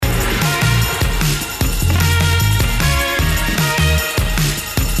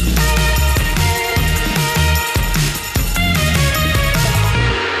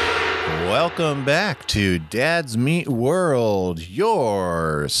back to Dad's Meat World,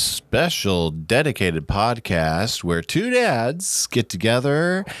 your special dedicated podcast where two dads get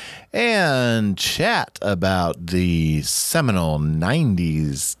together and chat about the seminal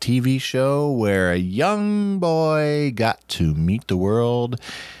 90s TV show where a young boy got to meet the world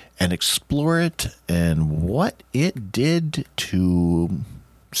and explore it and what it did to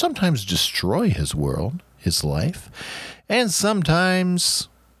sometimes destroy his world, his life, and sometimes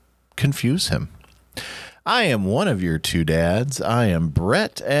confuse him. I am one of your two dads. I am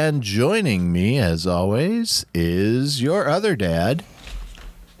Brett, and joining me, as always, is your other dad.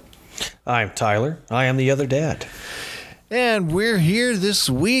 I'm Tyler. I am the other dad. And we're here this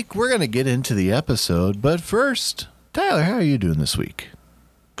week. We're going to get into the episode, but first, Tyler, how are you doing this week?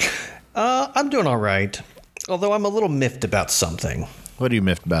 I'm doing all right, although I'm a little miffed about something. What are you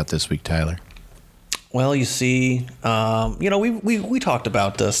miffed about this week, Tyler? Well, you see, we talked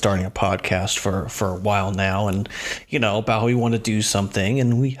about starting a podcast for a while now, and about how we want to do something,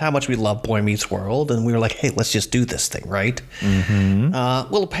 and how much we love Boy Meets World, and we were like, hey, let's just do this thing, right? Mm-hmm.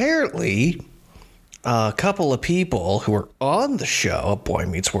 Well, apparently, a couple of people who were on the show Boy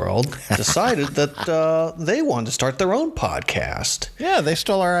Meets World decided that they wanted to start their own podcast. Yeah, they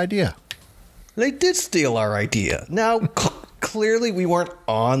stole our idea. They did steal our idea. Now, clearly we weren't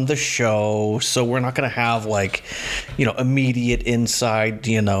on the show, so we're not going to have immediate insight,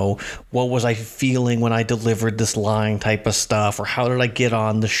 what was I feeling when I delivered this line type of stuff, or how did I get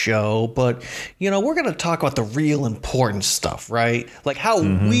on the show? But, we're going to talk about the real important stuff, right? Like how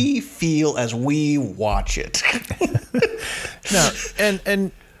we feel as we watch it. No,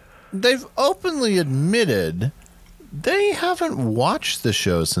 and they've openly admitted they haven't watched the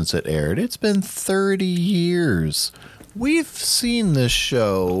show since it aired. It's been 30 years. We've seen this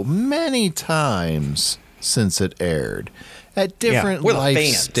show many times since it aired at different life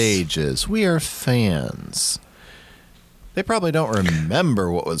stages. We are fans. They probably don't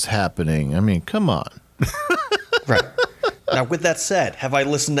remember what was happening. I mean, come on. Right. Now, with that said, have I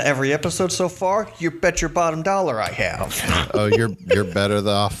listened to every episode so far? You bet your bottom dollar I have. Oh, you're better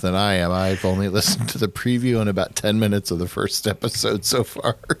off than I am. I've only listened to the preview and about 10 minutes of the first episode so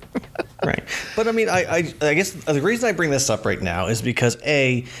far. Right. But I mean, I guess the reason I bring this up right now is because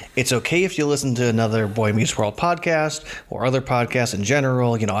A, it's okay if you listen to another Boy Meets World podcast or other podcasts in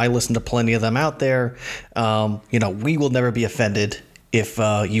general. I listen to plenty of them out there. We will never be offended if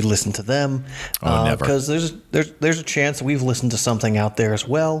you listen to them, because there's a chance that we've listened to something out there as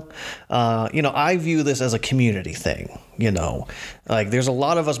well. I view this as a community thing. There's a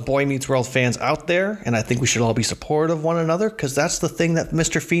lot of us Boy Meets World fans out there, and I think we should all be supportive of one another, because that's the thing that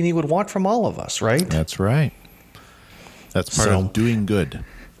Mr. Feeney would want from all of us, right? That's right. That's part of doing good.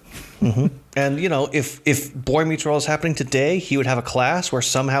 Mm-hmm. And, if Boy Meets World is happening today, he would have a class where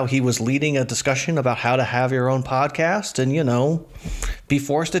somehow he was leading a discussion about how to have your own podcast and, be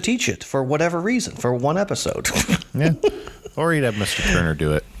forced to teach it for whatever reason, for one episode. Yeah. Or he'd have Mr. Turner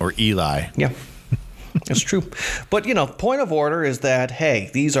do it, or Eli. Yeah. It's true. But, point of order is that, hey,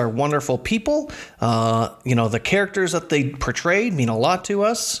 these are wonderful people. The characters that they portrayed mean a lot to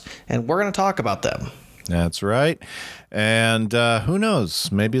us, and we're going to talk about them. That's right. And who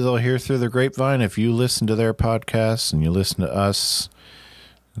knows? Maybe they'll hear through the grapevine. If you listen to their podcasts and you listen to us,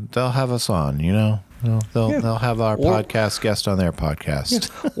 they'll have us on, They'll have our podcast guest on their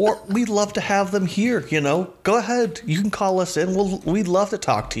podcast. Yeah. Or we'd love to have them here, Go ahead. You can call us in. We'd love to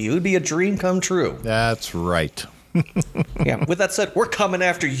talk to you. It'd be a dream come true. That's right. Yeah. With that said, we're coming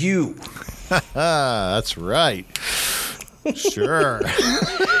after you. That's right. Sure.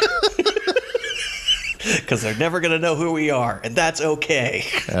 Because they're never going to know who we are, and that's okay.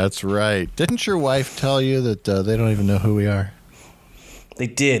 That's right. Didn't your wife tell you that they don't even know who we are? They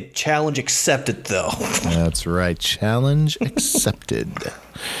did. Challenge accepted, though. That's right. Challenge accepted.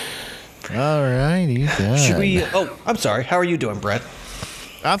 All righty. Should we... Oh, I'm sorry. How are you doing, Brett?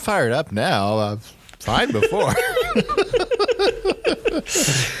 I'm fired up now. I'm fine before.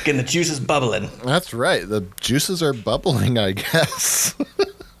 Getting the juices bubbling. That's right. The juices are bubbling, I guess.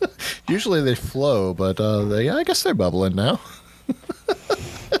 Usually they flow, but I guess they're bubbling now.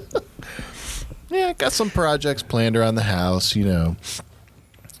 Yeah, got some projects planned around the house,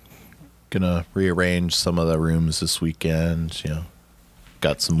 Gonna rearrange some of the rooms this weekend,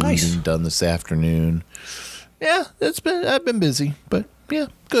 Got some weeding done this afternoon. Yeah, I've been busy, but yeah,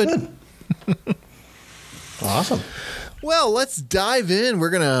 good. Awesome. Well, let's dive in. We're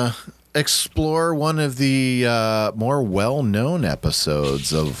gonna explore one of the more well-known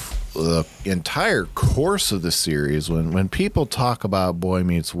episodes of the entire course of the series. When people talk about Boy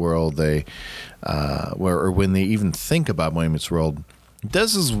Meets World, they or when they even think about Boy Meets World,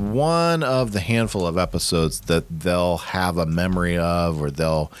 This is one of the handful of episodes that they'll have a memory of, or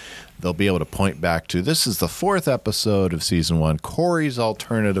they'll be able to point back to. This is the 4th episode of season 1, Cory's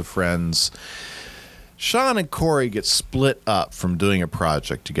Alternative Friends. Sean and Cory get split up from doing a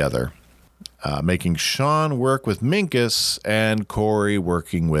project together, making Sean work with Minkus and Cory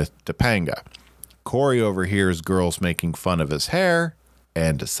working with Topanga. Cory overhears girls making fun of his hair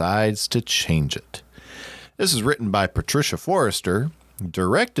and decides to change it. This is written by Patricia Forrester,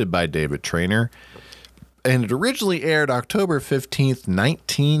 directed by David Trainer, and it originally aired October 15th,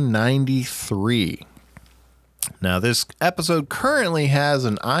 1993. Now, this episode currently has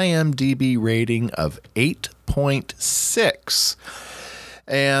an IMDb rating of 8.6.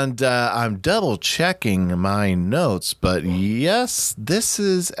 And I'm double checking my notes, but yes, this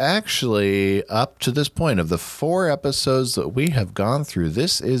is actually, up to this point, of the 4 episodes that we have gone through,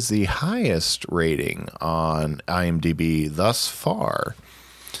 this is the highest rating on IMDb thus far.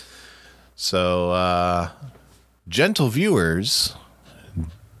 So, gentle viewers,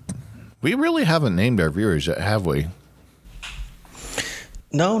 we really haven't named our viewers yet, have we?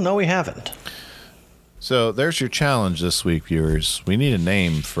 No, we haven't. So there's your challenge this week, viewers. We need a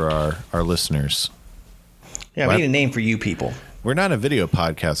name for our listeners. Yeah, we need a name for you people. We're not a video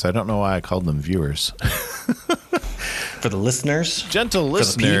podcast. I don't know why I called them viewers. For the listeners? Gentle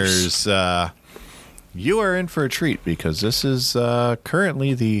listeners, you are in for a treat, because this is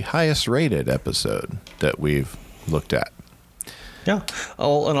currently the highest rated episode that we've looked at. Yeah.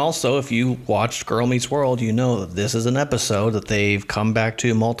 Oh, and also, if you watched Girl Meets World, you know that this is an episode that they've come back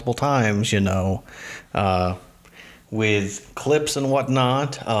to multiple times, with clips and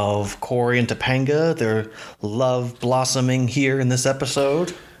whatnot of Cory and Topanga, their love blossoming here in this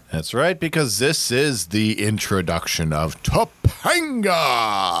episode. That's right, because this is the introduction of Topanga.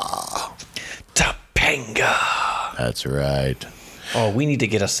 Topanga. That's right. Oh, we need to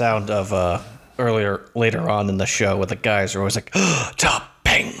get a sound of later on in the show where the guys are always like, oh,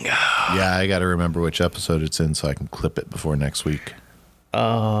 Topanga. Yeah, I got to remember which episode it's in so I can clip it before next week.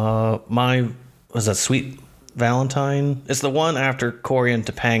 Was that Sweet Valentine? It's the one after Cory and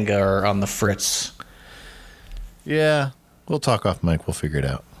Topanga are on the fritz. Yeah, we'll talk off mic. We'll figure it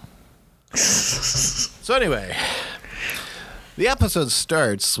out. So anyway, the episode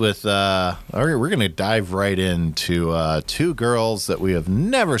starts with, we're going to dive right into 2 girls that we have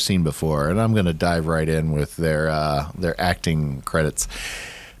never seen before, and I'm going to dive right in with their acting credits.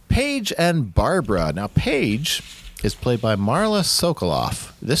 Paige and Barbara. Now, Paige is played by Marla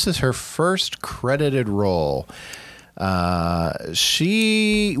Sokoloff. This is her first credited role.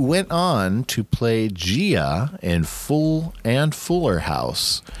 She went on to play Gia in Fool and Fuller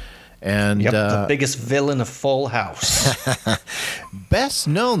House. And the biggest villain of Full House. Best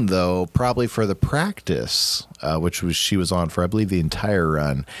known, though, probably for The Practice, which she was on for, I believe, the entire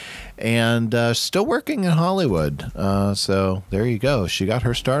run. And still working in Hollywood. So there you go. She got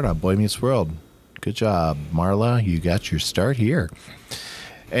her start on Boy Meets World. Good job, Marla. You got your start here.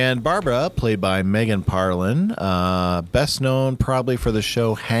 And Barbara, played by Megan Parlin, best known probably for the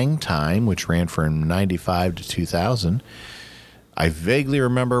show Hang Time, which ran from 95 to 2000. I vaguely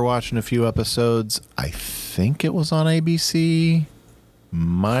remember watching a few episodes. I think it was on ABC.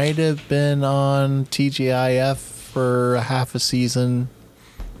 Might have been on TGIF for half a season.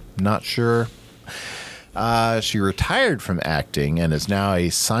 Not sure. She retired from acting and is now a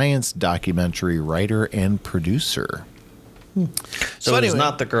science documentary writer and producer. So anyway, it is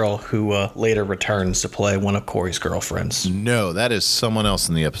not the girl who later returns to play one of Cory's girlfriends. No, that is someone else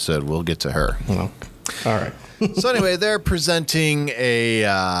in the episode. We'll get to her. Well, all right. So anyway, they're presenting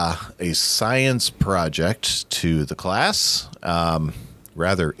a science project to the class.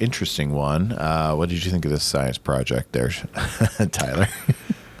 Rather interesting one. What did you think of this science project there, Tyler?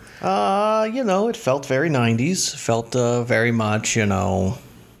 It felt very 90s. Felt very much,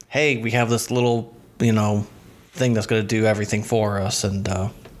 hey, we have this little, thing that's going to do everything for us, and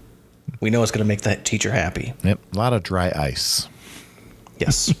we know it's going to make that teacher happy. Yep, a lot of dry ice.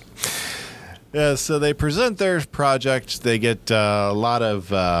 Yes. Yeah, so they present their project. They get a lot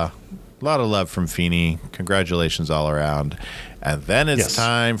of love from Feeney. Congratulations all around. And then it's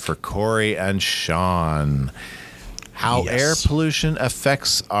time for Cory and Sean. How air pollution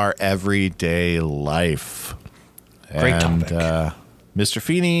affects our everyday life. Great topic. Mr.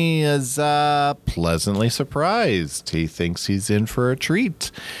 Feeney is pleasantly surprised. He thinks he's in for a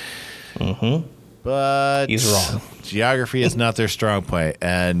treat. Mm-hmm. But he's wrong. Geography is not their strong point,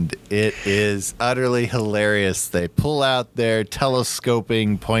 and it is utterly hilarious. They pull out their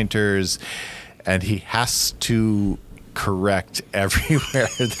telescoping pointers, and he has to correct everywhere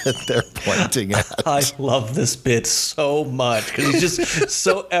that they're pointing at. I love this bit so much because he's just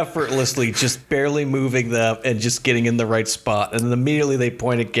so effortlessly just barely moving them and just getting in the right spot. And then immediately they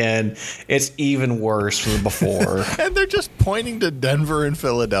point again. It's even worse than before. And they're just pointing to Denver and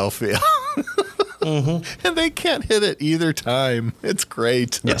Philadelphia. Mm-hmm. And they can't hit it either time. It's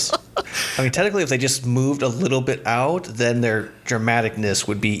great. Yes. I mean, technically, if they just moved a little bit out, then their dramaticness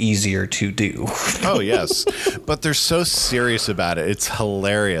would be easier to do. Oh, yes. But they're so serious about it. It's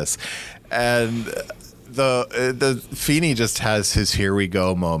hilarious. And the Feeney just has his here we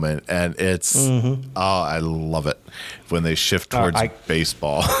go moment. And it's, I love it when they shift towards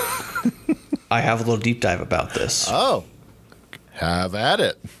baseball. I have a little deep dive about this. Oh, have at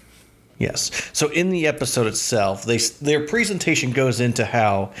it. Yes. So in the episode itself, their presentation goes into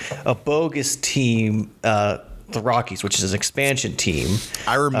how a bogus team, the Rockies, which is an expansion team.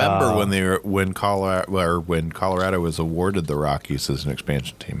 I remember when Colorado was awarded the Rockies as an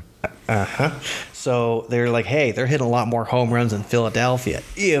expansion team. So they're like, hey, they're hitting a lot more home runs than Philadelphia.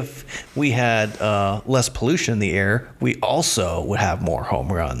 If we had less pollution in the air, we also would have more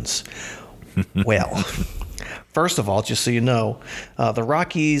home runs. Well. First of all, just so you know, the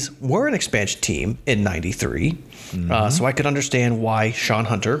Rockies were an expansion team in '93, so I could understand why Sean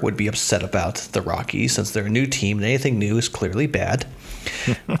Hunter would be upset about the Rockies since they're a new team and anything new is clearly bad.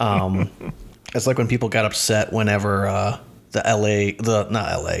 It's like when people got upset whenever the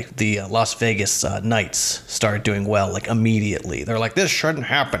Las Vegas Knights started doing well, like immediately. They're like, this shouldn't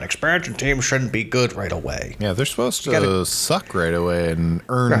happen. Expansion teams shouldn't be good right away. Yeah, they're supposed to suck right away and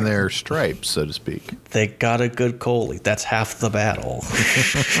earn their stripes, so to speak. They got a good goalie. That's half the battle.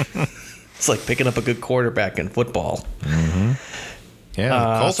 It's like picking up a good quarterback in football. Mm-hmm. Yeah,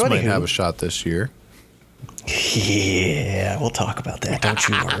 the Colts might have a shot this year. Yeah, we'll talk about that. Don't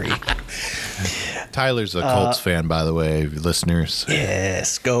you worry. Tyler's a Colts fan, by the way, listeners.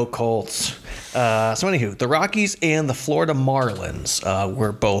 Yes, go Colts. So anywho, the Rockies and the Florida Marlins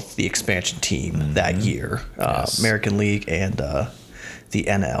were both the expansion team that year. American League and the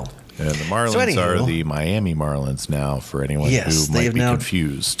NL. And the Marlins are the Miami Marlins now, for anyone who might be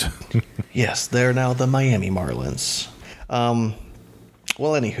confused. Yes, they're now the Miami Marlins. Well,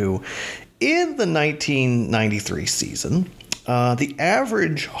 anywho, in the 1993 season, the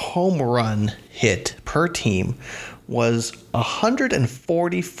average home run hit per team was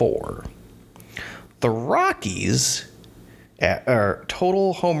 144. The Rockies'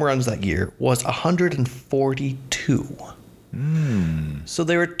 total home runs that year was 142. So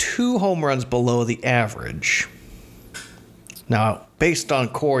they were 2 home runs below the average. Now, based on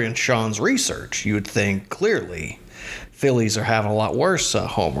Cory and Sean's research, you would think clearly Phillies are having a lot worse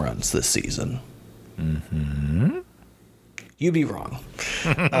home runs this season. Mm-hmm. You'd be wrong.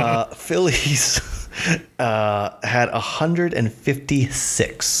 Phillies had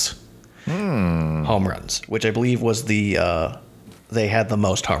 156 home runs, which I believe was they had the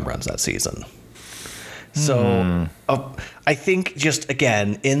most home runs that season. So I think just,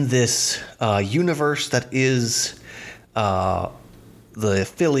 again, in this universe that is the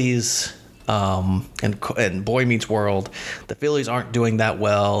Phillies and Boy Meets World, the Phillies aren't doing that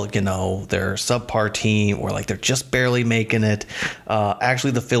well. You know, they're a subpar team, or like they're just barely making it.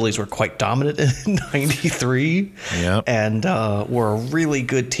 Actually, the Phillies were quite dominant in '93, and were a really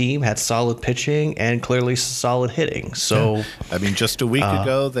good team, had solid pitching and clearly solid hitting. So, I mean, just a week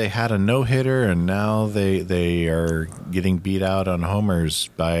ago they had a no-hitter, and now they are getting beat out on homers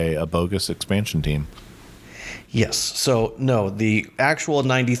by a bogus expansion team. Yes. So, no, the actual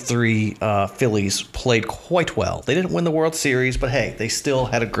 93 Phillies played quite well. They didn't win the World Series, but hey, they still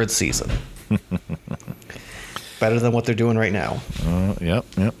had a good season. Better than what they're doing right now. Yep.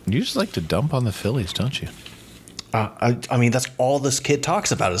 You just like to dump on the Phillies, don't you? I mean, that's all this kid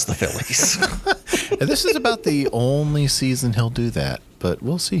talks about is the Phillies. And this is about the only season he'll do that, but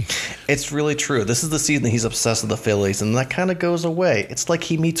we'll see. It's really true. This is the season that he's obsessed with the Phillies, and that kind of goes away. It's like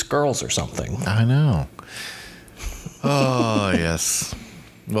he meets girls or something. I know. Oh, yes.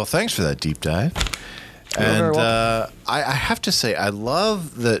 Well, thanks for that deep dive. And I have to say, I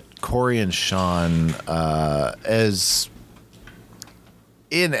love that Cory and Sean, as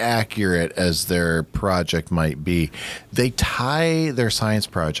inaccurate as their project might be, they tie their science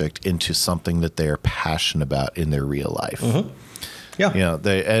project into something that they are passionate about in their real life. Mm-hmm. Yeah. You know,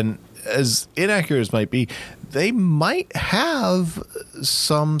 and as inaccurate as might be, they might have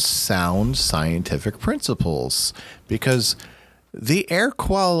some sound scientific principles, because the air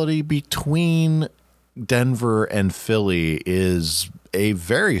quality between Denver and Philly is a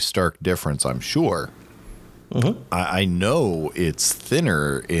very stark difference, I'm sure. Mm-hmm. I know it's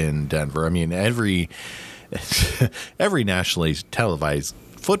thinner in Denver. I mean, every every nationally televised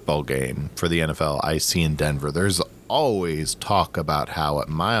football game for the NFL I see in Denver, there's always talk about how at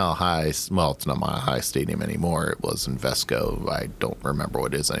Mile High, well, it's not Mile High Stadium anymore. It was in Vesco. I don't remember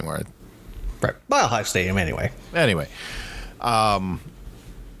what it is anymore. Right. Mile High Stadium, anyway. Anyway,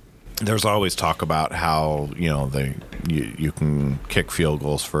 there's always talk about how, you can kick field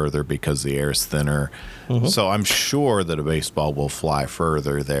goals further because the air is thinner. Mm-hmm. So I'm sure that a baseball will fly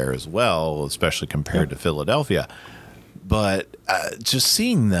further there as well, especially compared to Philadelphia. But just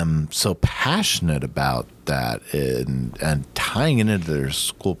seeing them so passionate about that and tying it into their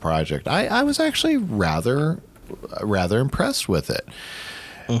school project, I was actually rather impressed with it.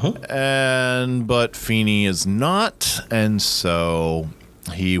 Mm-hmm. But Feeney is not, and so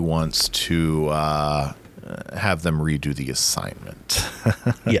he wants to have them redo the assignment.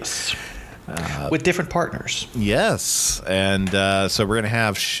 Yes. With different partners. Yes. And so we're going to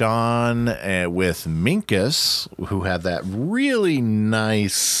have Sean with Minkus, who have that really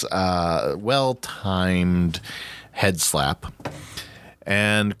nice, well-timed head slap.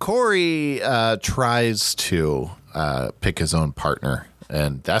 And Cory tries to pick his own partner.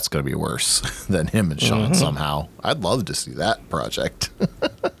 And that's going to be worse than him and Sean somehow. I'd love to see that project.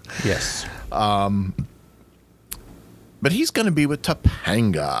 Yes. But he's going to be with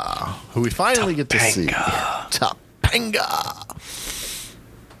Topanga, who we finally get to see. Topanga.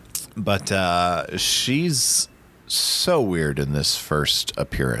 But she's so weird in this first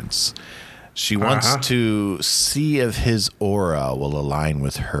appearance. She wants to see if his aura will align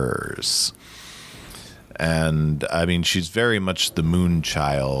with hers. And, I mean, she's very much the moon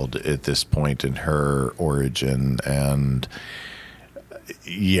child at this point in her origin. And,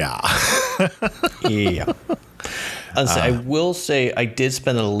 yeah. Yeah. I will say I did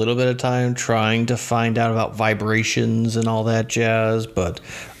spend a little bit of time trying to find out about vibrations and all that jazz, but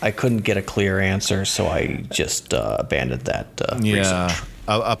I couldn't get a clear answer, so I just abandoned that research.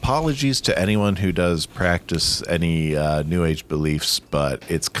 Apologies to anyone who does practice any New Age beliefs, but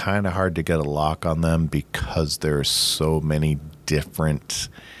it's kind of hard to get a lock on them because there's so many different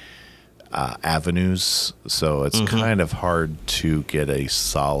avenues, so it's kind of hard to get a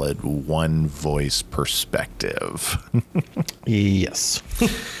solid one voice perspective. Yes.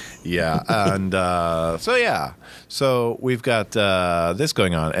 Yeah, and so we've got this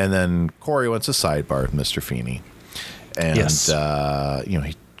going on, and then Cory wants a sidebar with Mr. Feeney, and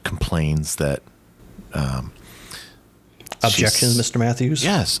he complains that objection, Mr. Matthews.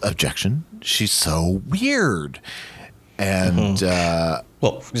 Yes, objection. She's so weird, and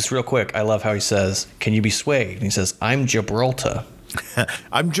well, just real quick, I love how he says, "Can you be swayed?" And he says, "I'm Gibraltar."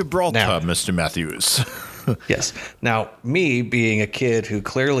 I'm Gibraltar, now, Mr. Matthews. Yes. Now, me being a kid who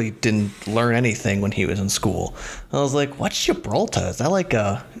clearly didn't learn anything when he was in school, I was like, "What's Gibraltar? Is that like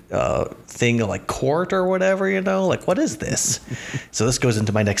a thing of like court or whatever? Like what is this?" So this goes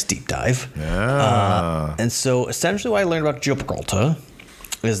into my next deep dive. Yeah. And so essentially, what I learned about Gibraltar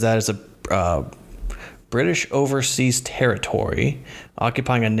is that it's a British overseas territory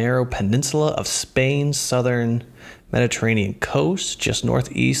occupying a narrow peninsula of Spain's southern Mediterranean coast, just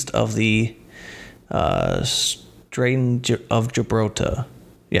northeast of the Strait of Gibraltar.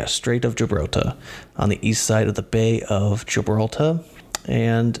 Yeah, Strait of Gibraltar, on the east side of the Bay of Gibraltar,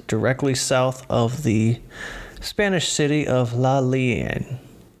 and directly south of the Spanish city of La Lille.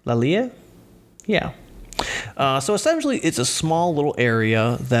 La Lille? Yeah. So essentially, it's a small little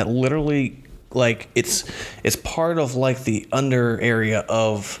area that literally, like, it's part of like the under area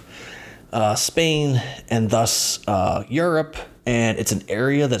of Spain and thus Europe, and it's an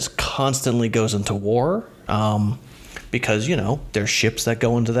area that constantly goes into war because there's ships that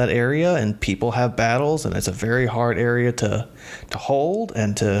go into that area and people have battles, and it's a very hard area to hold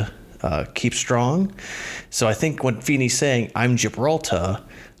and to keep strong. So I think when Feeney's saying I'm Gibraltar,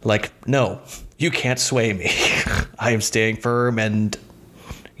 like, no, you can't sway me. I am staying firm, and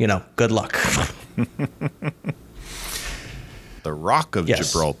good luck. The Rock of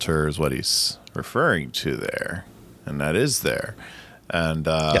Yes. Gibraltar is what he's referring to there, and that is there. And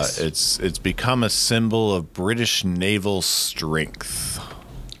Yes. it's become a symbol of British naval strength.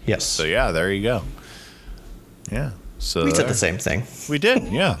 Yes. So yeah, there you go. Yeah. So We said the same thing. We did.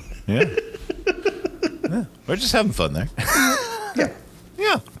 Yeah. Yeah. Yeah. We're just having fun there. Yeah.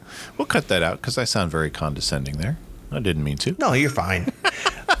 Yeah. We'll cut that out because I sound very condescending there. I didn't mean to. No, you're fine.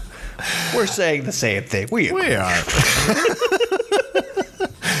 We're saying the same thing. We are.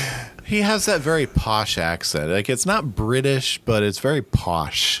 He has that very posh accent. Like, it's not British, but it's very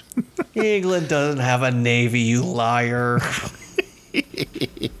posh. England doesn't have a navy, you liar.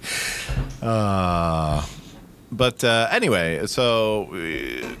 But anyway, so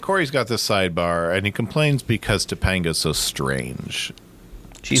Cory's got this sidebar, and he complains because Topanga's so strange.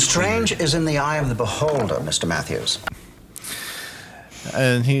 She's strange is in the eye of the beholder, Mr. Matthews.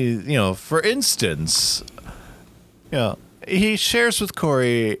 And he, for instance, he shares with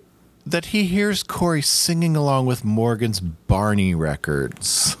Cory that he hears Cory singing along with Morgan's Barney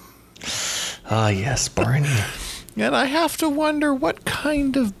records. Ah, yes, Barney. And I have to wonder, what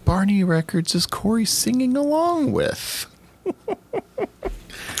kind of Barney records is Cory singing along with? You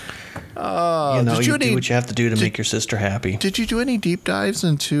do what you have to do to make your sister happy. Did you do any deep dives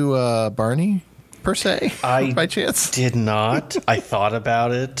into Barney, per se, by chance? Did not. I thought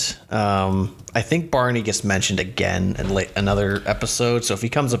about it. I think Barney gets mentioned again in another episode, so if he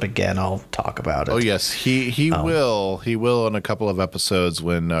comes up again, I'll talk about it. Oh, yes, he will. He will in a couple of episodes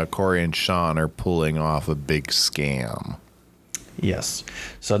when Cory and Sean are pulling off a big scam. Yes.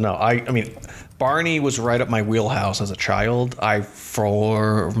 So, no, I mean, Barney was right up my wheelhouse as a child. I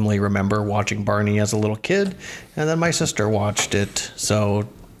firmly remember watching Barney as a little kid, and then my sister watched it, so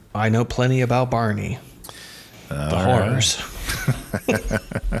I know plenty about Barney. The horrors.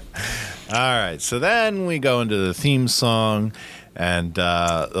 All right, so then we go into the theme song, and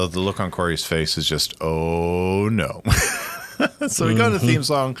the look on Cory's face is just, oh no. So we go to the theme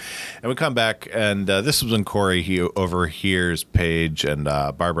song, and we come back, and this is when Cory, he overhears Paige and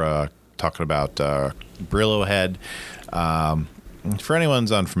Barbara talking about Brillo head. For anyone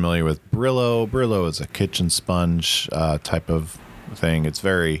who's unfamiliar with Brillo is a kitchen sponge type of thing. It's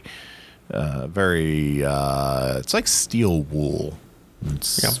very, it's like steel wool.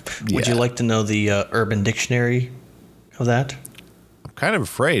 Would you like to know the Urban Dictionary of that? I'm kind of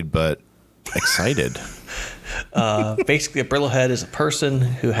afraid, but excited. Basically, a Brillo head is a person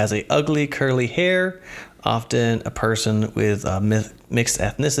who has a ugly curly hair, often a person with mixed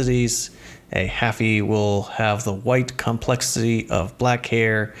ethnicities. A halfie will have the white complexity of black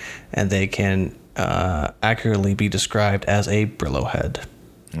hair, and they can accurately be described as a Brillo head.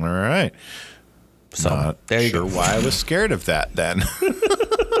 All right. So Not there you sure go. why I was scared of that then.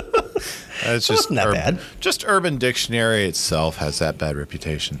 It's just Wasn't that bad. Just Urban Dictionary itself has that bad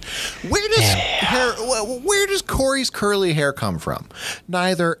reputation. Where does Cory's curly hair come from?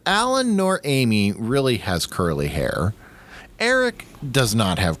 Neither Alan nor Amy really has curly hair. Eric does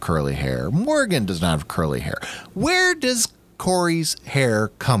not have curly hair. Morgan does not have curly hair. Where does Cory's hair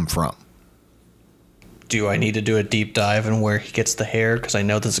come from? Do I need to do a deep dive in where he gets the hair? Because I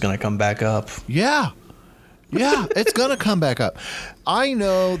know this is going to come back up. Yeah, it's going to come back up. I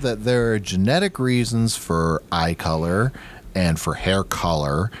know that there are genetic reasons for eye color and for hair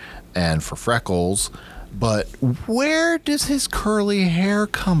color and for freckles, but where does his curly hair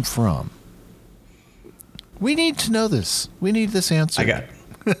come from? We need to know this. We need this answer. I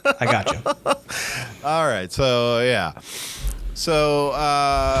got you. All right, so yeah. So,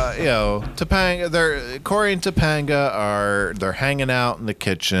 Topanga, Cory and Topanga they're hanging out in the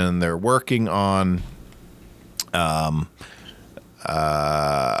kitchen. They're working on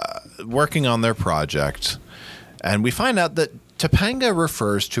their project. And we find out that Topanga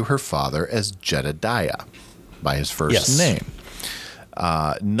refers to her father as Jedediah by his first name,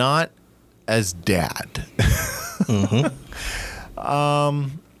 not as Dad. Mm-hmm.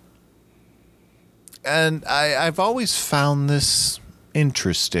 And I've always found this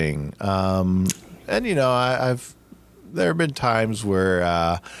interesting. And there have been times where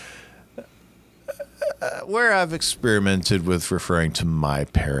I've experimented with referring to my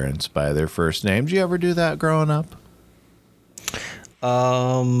parents by their first name. Did you ever do that growing up?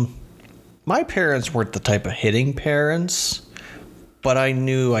 My parents weren't the type of hitting parents, but I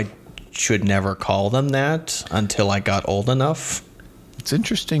knew I should never call them that until I got old enough. It's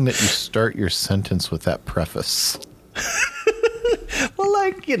interesting that you start your sentence with that preface. Well,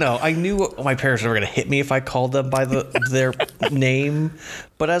 I knew my parents were going to hit me if I called them by their name.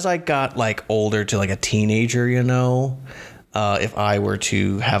 But as I got older to a teenager, if I were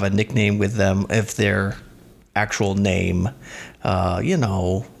to have a nickname with them, if their actual name,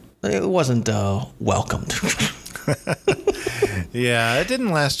 it wasn't welcomed. Yeah, it didn't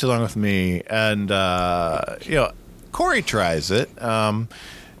last too long with me. And, Cory tries it.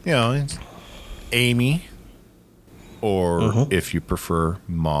 It's Amy, or if you prefer,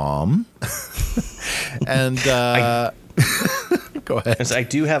 Mom. And go ahead. I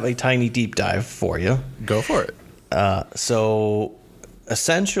do have a tiny deep dive for you. Go for it. So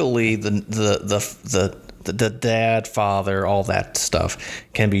essentially, the dad, father, all that stuff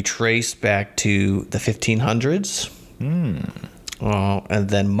can be traced back to the 1500s. And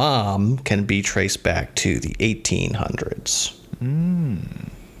then mom can be traced back to the 1800s.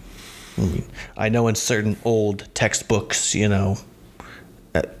 I mean, I know in certain old textbooks,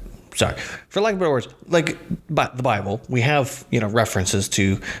 for lack of better words, like the Bible, we have, references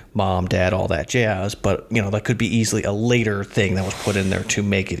to mom, dad, all that jazz, but, that could be easily a later thing that was put in there to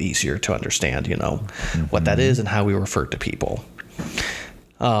make it easier to understand, what that is and how we refer to people.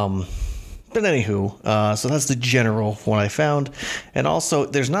 But anywho, so that's the general one I found. And also,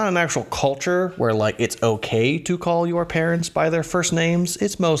 there's not an actual culture where, like, it's okay to call your parents by their first names.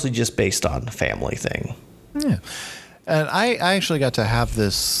 It's mostly just based on family thing. Yeah. And I actually got to have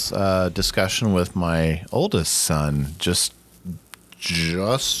this discussion with my oldest son just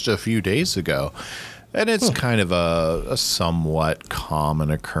a few days ago. And it's kind of a somewhat common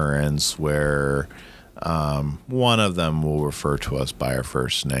occurrence where one of them will refer to us by our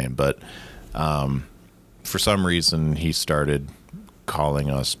first name. But for some reason, he started calling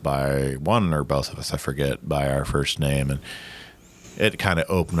us by one or both of us, I forget, by our first name. And it kind of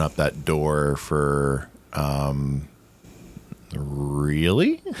opened up that door for...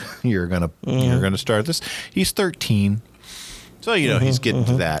 really? You're gonna start this? He's 13, so he's getting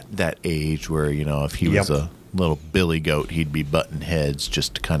to that age where if he was a little billy goat, he'd be butting heads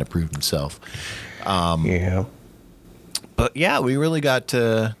just to kind of prove himself. But yeah, we really got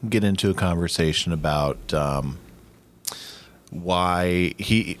to get into a conversation about why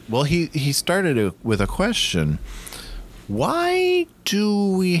he started with a question. Why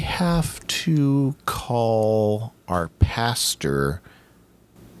do we have to call our pastor,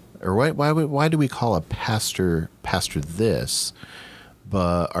 or why do we call a pastor this,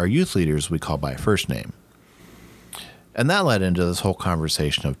 but our youth leaders we call by first name? And that led into this whole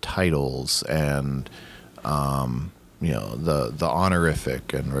conversation of titles and the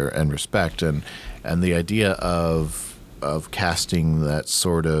honorific and respect and the idea of casting that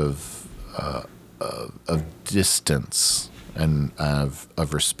sort of distance and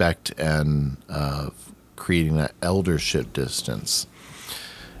of respect and of creating that eldership distance.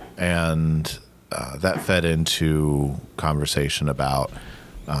 And that fed into conversation about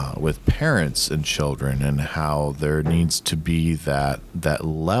with parents and children and how there needs to be that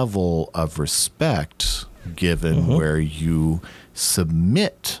level of respect given where you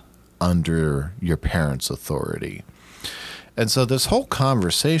submit under your parents' authority. And so this whole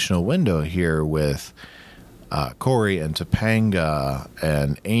conversational window here with Cory and Topanga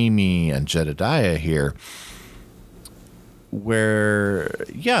and Amy and Jedediah here, where,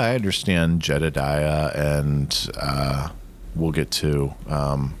 I understand Jedediah and we'll get to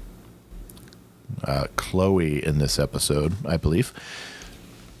Chloe in this episode, I believe.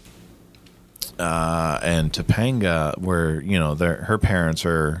 And Topanga, where, her parents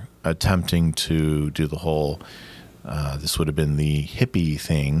are attempting to do the whole... this would have been the hippie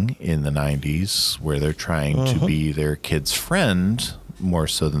thing in the 90s where they're trying to be their kid's friend more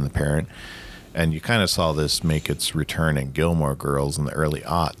so than the parent. And you kind of saw this make its return in Gilmore Girls in the early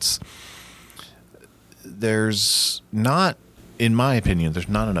aughts. There's not, in my opinion, there's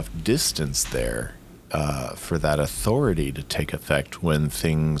not enough distance there for that authority to take effect when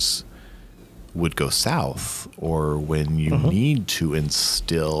things would go south or when you need to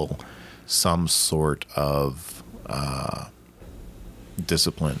instill some sort of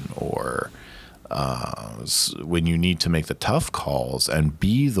discipline or when you need to make the tough calls and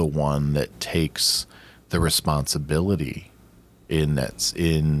be the one that takes the responsibility in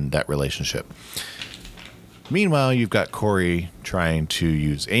that relationship. Meanwhile, you've got Cory trying to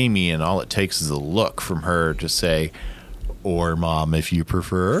use Amy, and all it takes is a look from her to say, or mom, if you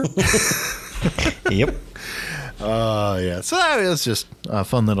prefer. Yep. Yeah. So that was just a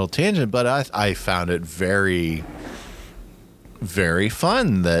fun little tangent, but I found it very, very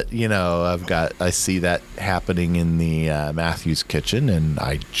fun that, I see that happening in the Matthews kitchen, and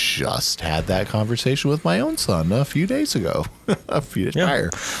I just had that conversation with my own son a few days ago, a few days prior.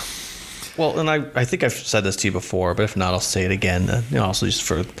 Well, and I think I've said this to you before, but if not, I'll say it again, also just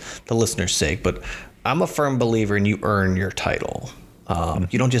for the listener's sake, but I'm a firm believer in you earn your title.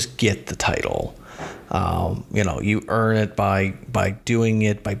 You don't just get the title. You earn it by doing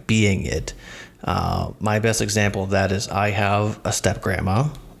it, by being it. My best example of that is I have a step grandma,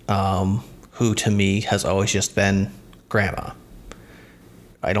 who to me has always just been grandma.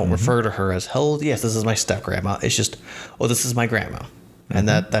 I don't refer to her as, yes, this is my step grandma. It's just, this is my grandma. And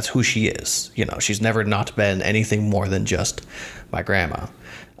that's who she is. She's never not been anything more than just my grandma.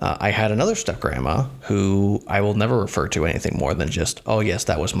 I had another step grandma who I will never refer to anything more than just, yes,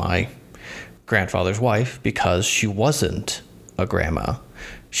 that was my grandfather's wife, because she wasn't a grandma.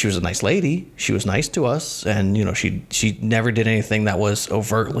 She was a nice lady. She was nice to us. And, she never did anything that was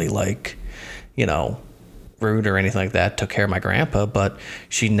overtly like, rude or anything like that, took care of my grandpa, but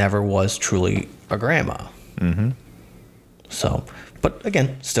she never was truly a grandma. Mm-hmm. So, but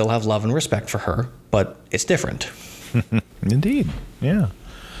again, still have love and respect for her, but it's different. Indeed. Yeah.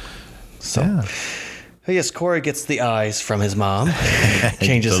 So, Yeah. yes, Cory gets the eyes from his mom,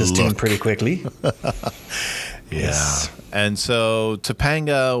 changes his tune pretty quickly. Yeah. And so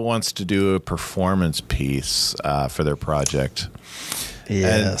Topanga wants to do a performance piece for their project.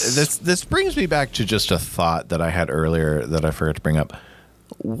 Yes. And this brings me back to just a thought that I had earlier that I forgot to bring up.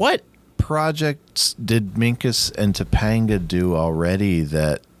 What projects did Minkus and Topanga do already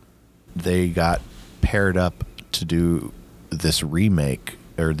that they got paired up to do this remake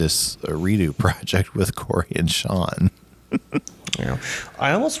or this redo project with Cory and Sean? Yeah.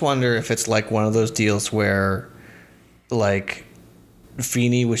 I almost wonder if it's like one of those deals where, like,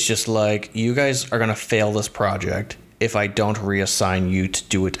 Feeney was just like, you guys are going to fail this project if I don't reassign you to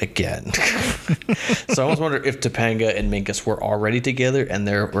do it again. So I almost wonder if Topanga and Minkus were already together and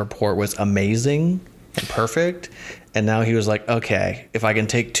their rapport was amazing and perfect. And now he was like, okay, if I can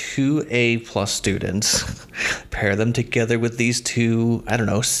take 2 A+ students, pair them together with these 2, I don't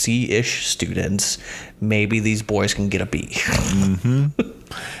know, C-ish students, maybe these boys can get a B. Mm-hmm.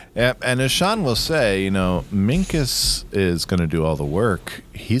 Yep. And as Sean will say, Minkus is going to do all the work.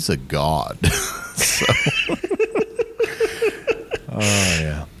 He's a god. So. Oh,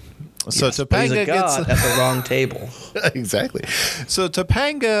 yeah. So yes, Topanga he's a god gets at the wrong table. Exactly. So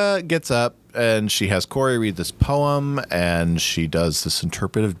Topanga gets up and she has Cory read this poem and she does this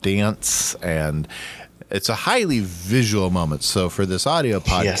interpretive dance, and it's a highly visual moment. So for this audio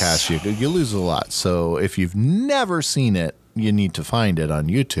podcast, Yes. you lose a lot. So if you've never seen it, you need to find it on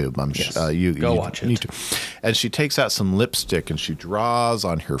YouTube. Go watch it. And she takes out some lipstick and she draws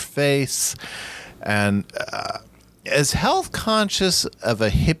on her face. And as health conscious of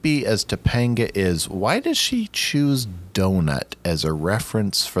a hippie as Topanga is, why does she choose donut as a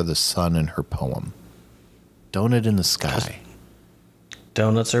reference for the sun in her poem? Donut in the sky.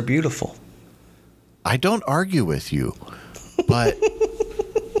 Donuts are beautiful. I don't argue with you, but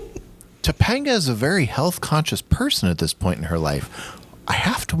Topanga is a very health conscious person at this point in her life. I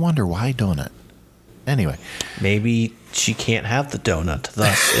have to wonder why donut. Anyway. Maybe she can't have the donut.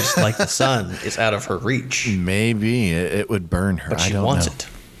 Thus, it's like the sun is out of her reach. Maybe it would burn her. But she I don't wants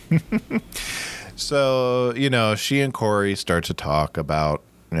know. it. So, she and Cory start to talk about,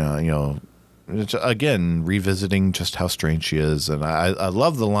 again, revisiting just how strange she is. And I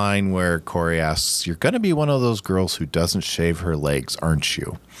love the line where Cory asks, "You're going to be one of those girls who doesn't shave her legs, aren't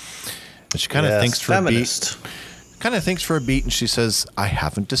you?" And she kind of thinks for feminist. a beat. Kind of thinks for a beat, and she says, "I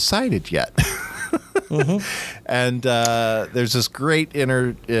haven't decided yet." Mm-hmm. And there's this great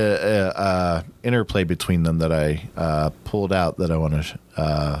interplay between them that I pulled out that I want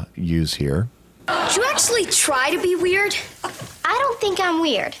to use here. Did you actually try to be weird? I don't think I'm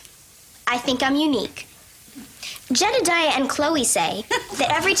weird. I think I'm unique. Jedediah and Chloe say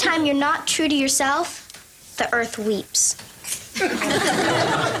that every time you're not true to yourself, the earth weeps.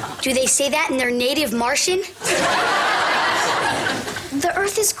 Do they say that in their native Martian? The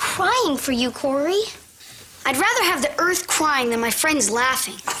earth is crying for you, Cory. I'd rather have the earth crying than my friends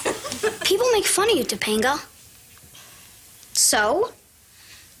laughing. People make fun of you, Topanga. So?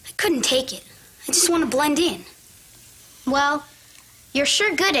 I couldn't take it. I just want to blend in. Well, you're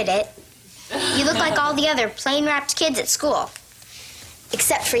sure good at it. You look like all the other plain-wrapped kids at school.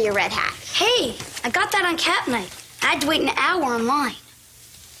 Except for your red hat. Hey, I got that on Cat Night. I had to wait an hour in line.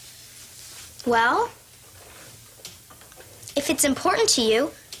 Well, if it's important to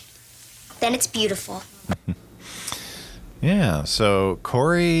you, then it's beautiful. Yeah, so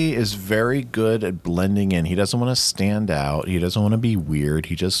Cory is very good at blending in. He doesn't want to stand out. He doesn't want to be weird.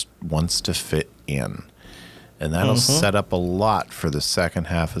 He just wants to fit in. And that'll set up a lot for the second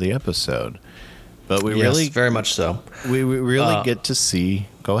half of the episode. But we really... very much so. We really get to see...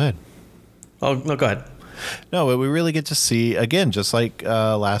 Go ahead. Oh, no, go ahead. No, but we really get to see, again, just like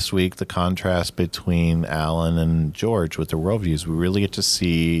last week, the contrast between Alan and George with their worldviews. We really get to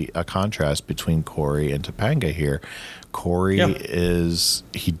see a contrast between Cory and Topanga here. Cory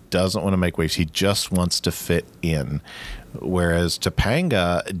he doesn't want to make waves. He just wants to fit in. Whereas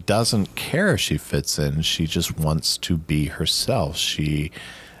Topanga doesn't care if she fits in. She just wants to be herself. She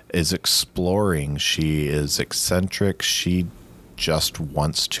is exploring. She is eccentric. She just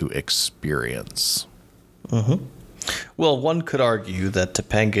wants to experience. Mm-hmm. Well, one could argue that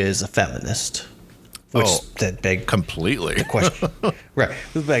Topanga is a feminist. Which that begs completely the question. Right.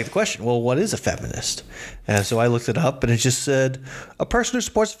 It begs the question, well, what is a feminist? And so I looked it up, and it just said, a person who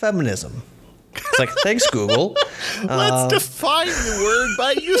supports feminism. It's like, thanks, Google. Let's define the word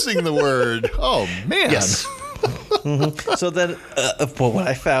by using the word. Oh, man. Yes. So then, what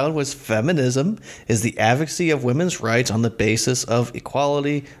I found was feminism is the advocacy of women's rights on the basis of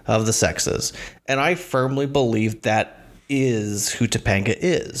equality of the sexes. And I firmly believe that is who Topanga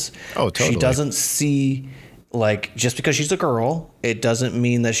is. Oh, totally. She doesn't see, like, just because she's a girl, it doesn't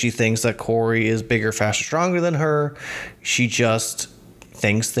mean that she thinks that Cory is bigger, faster, stronger than her. She just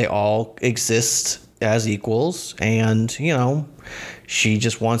thinks they all exist as equals, and, you know, she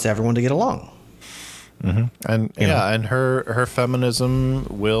just wants everyone to get along. Mm-hmm. And and her feminism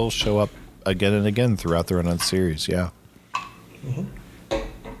will show up again and again throughout the run-on series. Yeah. Mm-hmm.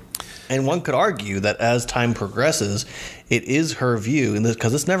 And one could argue that as time progresses, it is her view, and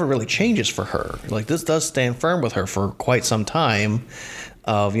because this never really changes for her. Like, this does stand firm with her for quite some time.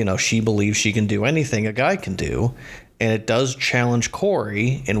 Of, you know, she believes she can do anything a guy can do, and it does challenge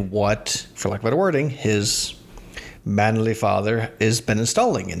Cory in what, for lack of better wording, his manly father has been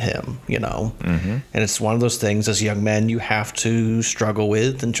installing in him, you know. Mm-hmm. And it's one of those things as young men you have to struggle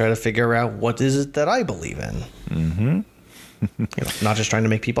with and try to figure out, what is it that I believe in? Mm-hmm. You know, not just trying to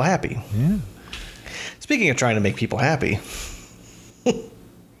make people happy. Yeah. Speaking of trying to make people happy.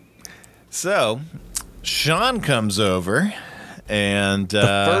 So, Sean comes over and...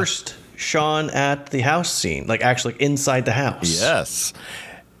 the first Sean at the house scene, like actually inside the house.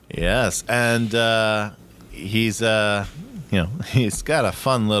 Yes. And he's he's got a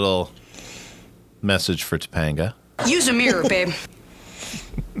fun little message for Topanga. Use a mirror, babe.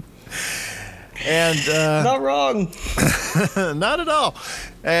 And not wrong. Not at all.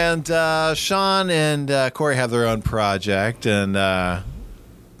 And Sean and Cory have their own project, and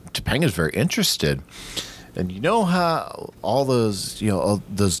Topanga's very interested. And you know how all those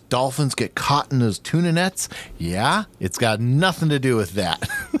dolphins get caught in those tuna nets? Yeah, it's got nothing to do with that.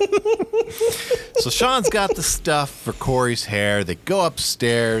 So Sean's got the stuff for Cory's hair. They go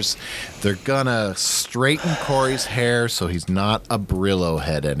upstairs. They're gonna straighten Cory's hair so he's not a Brillo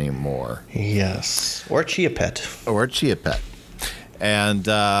head anymore. Yes, or Chia Pet. And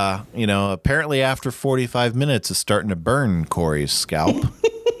apparently after 45 minutes, it's starting to burn Cory's scalp.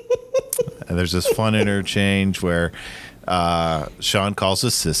 And there's this fun interchange where Sean calls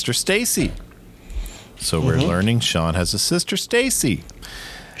his sister Stacy. So we're learning Sean has a sister Stacy.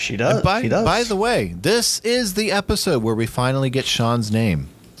 She does. She does. By the way, this is the episode where we finally get Sean's name,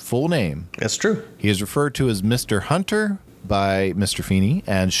 full name. That's true. He is referred to as Mr. Hunter by Mr. Feeney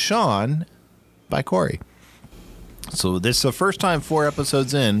and Sean by Cory. So this is the first time 4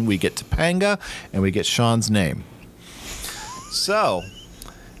 episodes in, we get Topanga and we get Sean's name. So...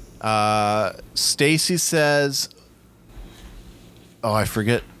 Stacy says, I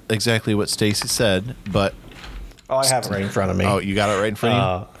forget exactly what Stacy said, but... Oh, I have it right in front of me. Oh, you got it right in front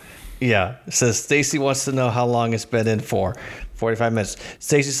of you? Yeah. It says, Stacy wants to know how long it's been in for. 45 minutes.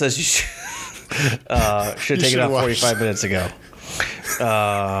 Stacy says you should have taken it out 45 minutes ago.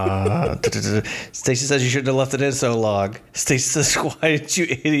 Stacy says you shouldn't have left it in so long. Stacy says, why didn't you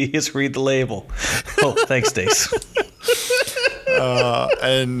idiots read the label? Oh, thanks, Stace.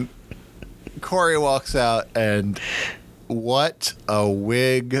 And Cory walks out, and what a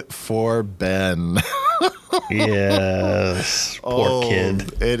wig for Ben. Yes. Poor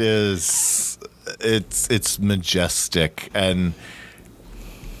kid. It is. It's majestic. And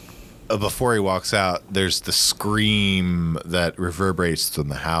before he walks out, there's the scream that reverberates from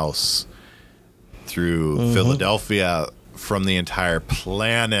the house through Philadelphia, from the entire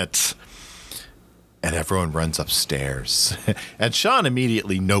planet. And everyone runs upstairs. And Sean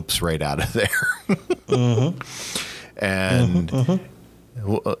immediately nopes right out of there. And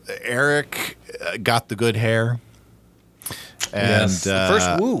Eric got the good hair. And yes. The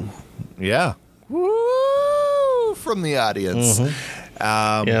first woo. Yeah. Woo from the audience.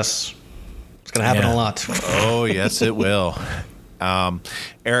 Yes. It's going to happen a lot. Oh, yes, it will.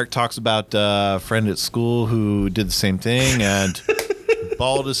 Eric talks about a friend at school who did the same thing and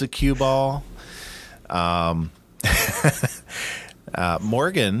bald as a cue ball.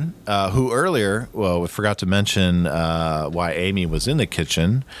 Morgan, who earlier, we forgot to mention why Amy was in the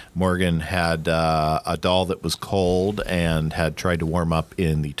kitchen. Morgan had a doll that was cold and had tried to warm up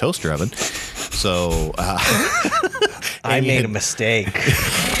in the toaster oven. So I made a mistake.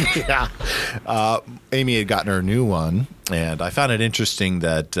 Yeah. Amy had gotten her a new one, and I found it interesting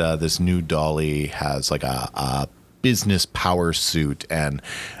that this new dolly has like a business power suit, and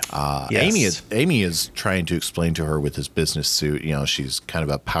yes. Amy is trying to explain to her with his business suit, she's kind of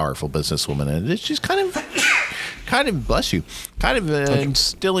a powerful businesswoman, and she's kind of bless you,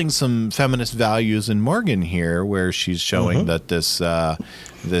 instilling some feminist values in Morgan here, where she's showing that this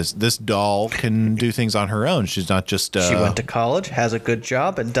This doll can do things on her own. She's not just... she went to college, has a good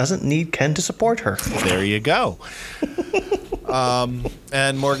job, and doesn't need Ken to support her. There you go.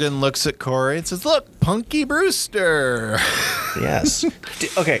 And Morgan looks at Cory and says, look, Punky Brewster. Yes.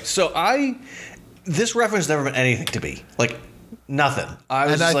 Okay, so this reference never meant anything to me. Like, nothing. I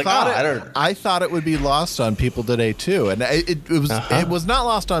was just like, I thought it would be lost on people today too, and it was not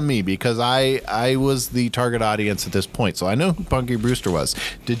lost on me because I was the target audience at this point, so I know who Punky Brewster was.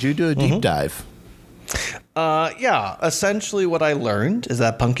 Did you do a deep dive? Yeah. Essentially, what I learned is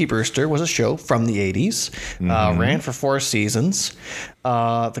that Punky Brewster was a show from the 80s, ran for 4 seasons.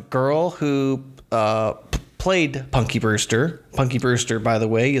 The girl who played Punky Brewster, by the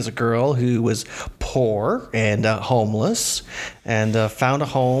way, is a girl who was poor and homeless and found a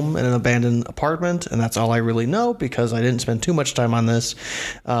home in an abandoned apartment. And that's all I really know because I didn't spend too much time on this.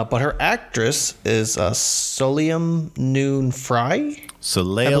 But her actress is Soleil Moon Frye.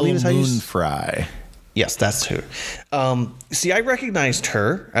 Soleil Moon Frye. Yes, that's who. See, I recognized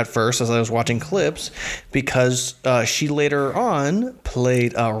her at first as I was watching clips because she later on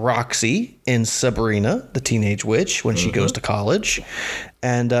played Roxy in Sabrina, the Teenage Witch, when she goes to college.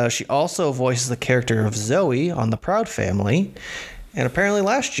 And she also voices the character of Zoe on The Proud Family. And apparently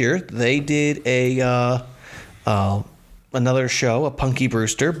last year they did another show, a Punky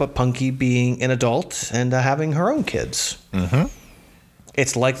Brewster, but Punky being an adult and having her own kids. Mm-hmm.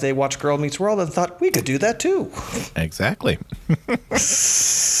 It's like they watched Girl Meets World and thought, we could do that too. Exactly. There's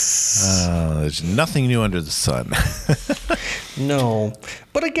nothing new under the sun. No.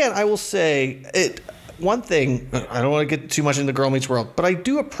 But again, I will say, one thing, I don't want to get too much into Girl Meets World, but I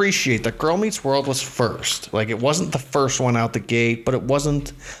do appreciate that Girl Meets World was first. Like, it wasn't the first one out the gate, but it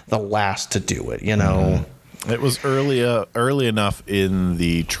wasn't the last to do it, you know? It was early enough in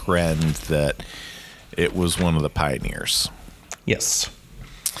the trend that it was one of the pioneers. Yes.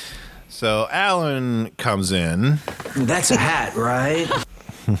 So Alan comes in. That's a hat, right?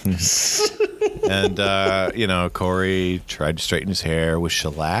 And, Cory tried to straighten his hair with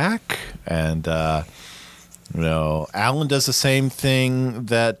shellac. And, Alan does the same thing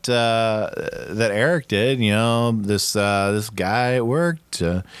that Eric did. This guy at work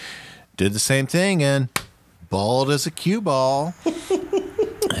did the same thing and bald as a cue ball.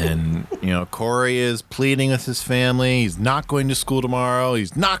 And, Cory is pleading with his family. He's not going to school tomorrow.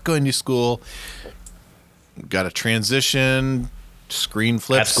 He's not going to school. Got a transition. Screen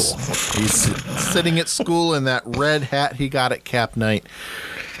flips. At school. He's sitting at school in that red hat he got at Cap Night.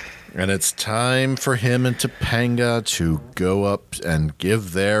 And it's time for him and Topanga to go up and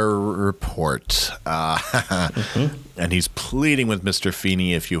give their report. And he's pleading with Mr.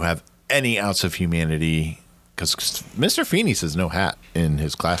 Feeney, if you have any ounce of humanity, because Mr. Feeney says no hat in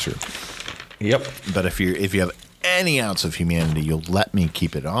his classroom. Yep. But if you have any ounce of humanity, you'll let me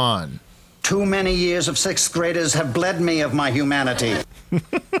keep it on. Too many years of 6th graders have bled me of my humanity.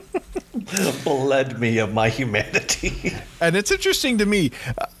 Bled me of my humanity. And it's interesting to me,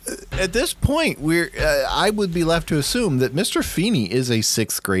 at this point, I would be left to assume that Mr. Feeney is a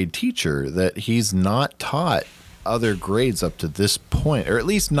 6th grade teacher, that he's not taught other grades up to this point, or at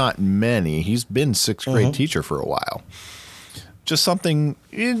least not many. He's been 6th grade teacher for a while. Just something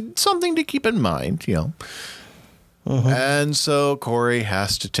to keep in mind, And so Cory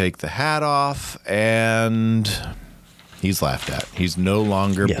has to take the hat off, and he's laughed at. He's no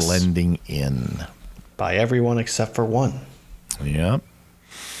longer blending in. By everyone except for one. Yep.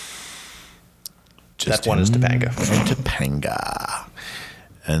 That one is Topanga. Topanga.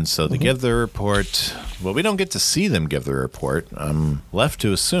 And so they give the report. Well, we don't get to see them give the report. I'm left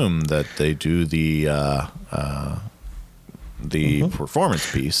to assume that they do the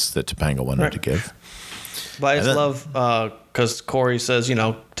performance piece that Topanga wanted to give. But I just love, because Cory says, to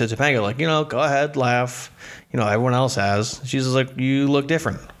Topanga, go ahead, laugh. Everyone else has. She's just like, you look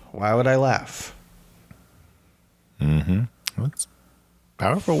different. Why would I laugh? Mm-hmm. That's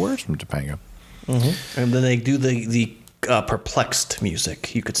powerful words from Topanga. Mm-hmm. And then they do the perplexed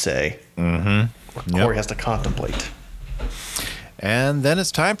music, you could say. Mm-hmm. Cory has to contemplate. And then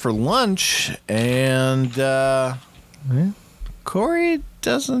it's time for lunch, and Cory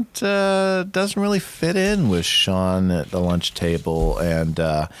doesn't really fit in with Sean at the lunch table, and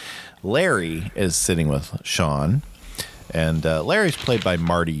Larry is sitting with Sean, and Larry's played by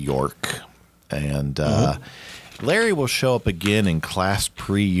Marty York, and Larry will show up again in class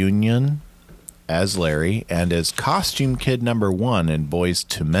pre-union as Larry and as costume kid number 1 in Boys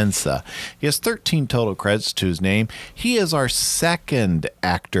to Mensa. He has 13 total credits to his name. He is our second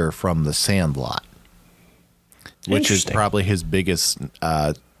actor from The Sandlot, which is probably his biggest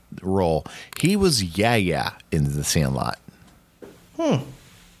role. He was Yaya in The Sandlot.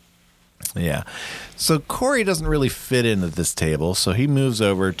 Yeah. So Cory doesn't really fit in at this table, so he moves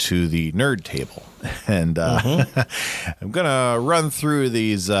over to the nerd table. And I'm going to run through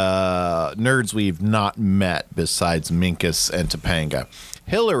these nerds we've not met besides Minkus and Topanga.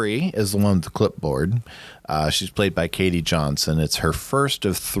 Hillary is the one with the clipboard. She's played by Katie Johnson. It's her first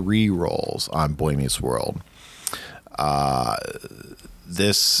of 3 roles on Boy Meets World.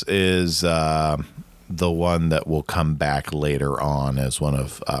 This is the one that will come back later on as one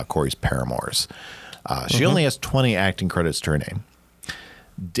of Cory's paramours. She only has 20 acting credits to her name.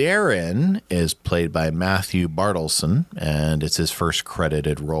 Darren is played by Matthew Bartleson, and it's his first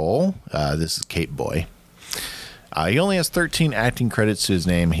credited role. This is Cape Boy. He only has 13 acting credits to his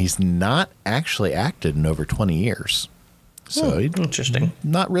name. He's not actually acted in over 20 years. So interesting.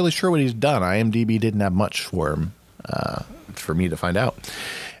 Not really sure what he's done. IMDb didn't have much for him for me to find out.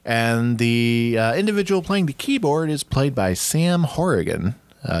 And the individual playing the keyboard is played by Sam Horrigan,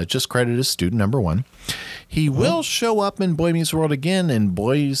 just credited as student number 1. He will show up in Boy Meets World again in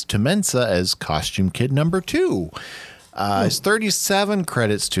Boys to Mensa as costume kid number 2. Has 37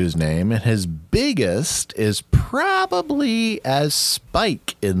 credits to his name, and his biggest is probably as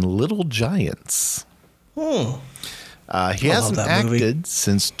Spike in Little Giants. He hasn't acted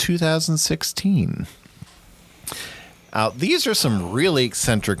since 2016. These are some really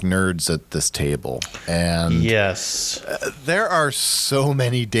eccentric nerds at this table, and yes, there are so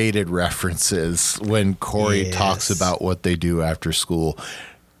many dated references when Cory talks about what they do after school.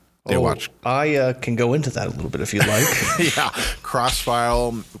 They watch. I can go into that a little bit if you'd like. Yeah,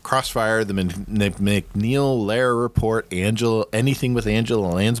 Crossfire, the McNeil Lair Report, anything with Angela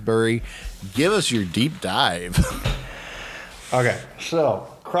Lansbury. Give us your deep dive. Okay, so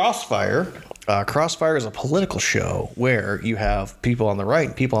Crossfire. Crossfire is a political show where you have people on the right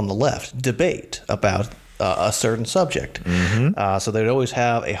and people on the left debate about a certain subject. So they'd always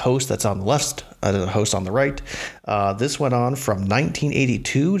have a host that's on the left, a host on the right. This went on from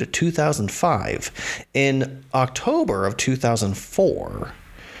 1982 to 2005. In October of 2004,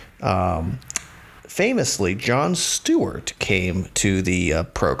 famously, Jon Stewart came to the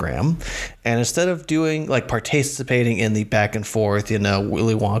program, and instead of doing participating in the back and forth,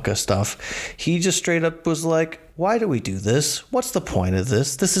 Willy Wonka stuff, he just straight up was like, "Why do we do this? What's the point of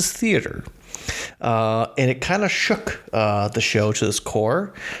this? This is theater." And it kind of shook the show to its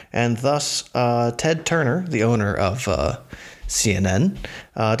core, and thus Ted Turner, the owner of CNN,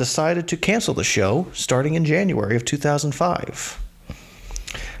 decided to cancel the show starting in January of 2005.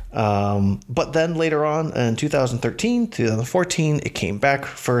 But then later on in 2013, 2014, it came back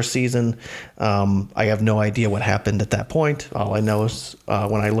for a season. I have no idea what happened at that point. All I know is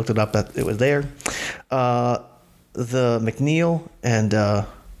when I looked it up, that it was there. The McNeil and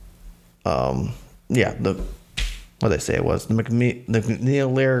what did I say it was? The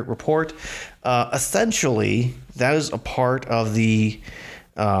McNeil Lair Report. Essentially, that is a part of the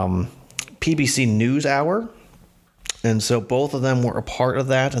PBC News Hour. And so both of them were a part of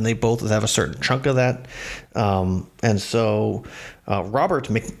that, and they both have a certain chunk of that. And so Robert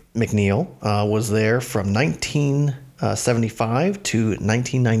McNeil was there from 1975 to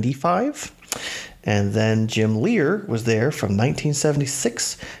 1995. And then Jim Lear was there from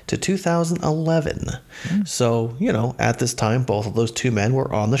 1976 to 2011. So, at this time, both of those two men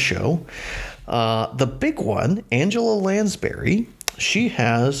were on the show. The big one, Angela Lansbury, she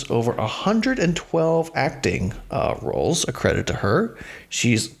has over 112 acting roles accredited to her.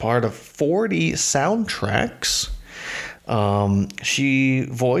 She's part of 40 soundtracks. She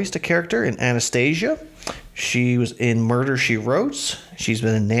voiced a character in Anastasia. She was in Murder, She Wrote. She's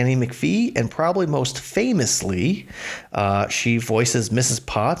been in Nanny McPhee, and probably most famously, she voices Mrs.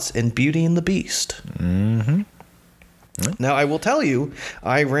 Potts in Beauty and the Beast. Now, I will tell you,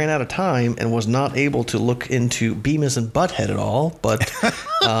 I ran out of time and was not able to look into Beavis and Butthead at all, but,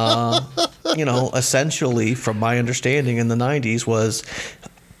 essentially, from my understanding in the 90s was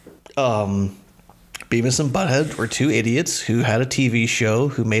Beavis and Butthead were two idiots who had a TV show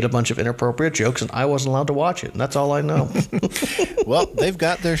who made a bunch of inappropriate jokes, and I wasn't allowed to watch it, and that's all I know. Well, they've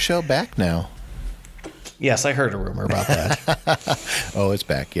got their show back now. Yes, I heard a rumor about that. Oh, it's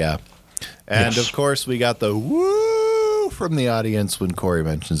back, yeah. And, of course, we got the woo from the audience when Cory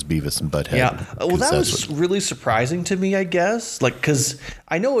mentions Beavis and Butthead. Yeah. Well, that was really surprising to me, I guess. Because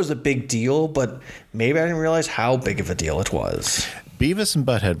I know it was a big deal, but maybe I didn't realize how big of a deal it was. Beavis and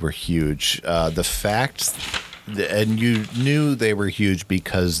Butthead were huge. The fact, and you knew they were huge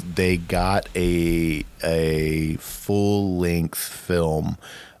because they got a full-length film,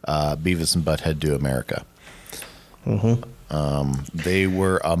 Beavis and Butthead Do America. They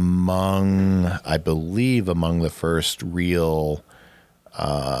were I believe, among the first real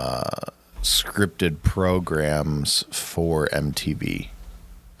scripted programs for MTV.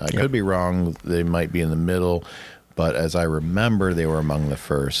 I could be wrong. They might be in the middle, but as I remember, they were among the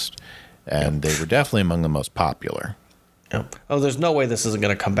first, and they were definitely among the most popular. Yeah. Oh, there's no way this isn't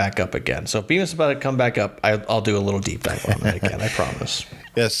going to come back up again. So if Beavis about to come back up, I'll do a little deep dive on it again. I promise.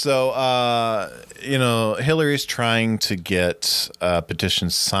 Yeah. So, Hillary's trying to get a petition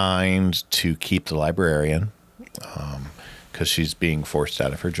signed to keep the librarian because she's being forced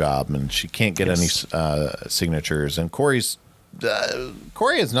out of her job and she can't get any signatures. And Cory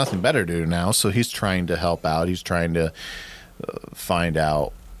has nothing better to do now, so he's trying to help out. He's trying to find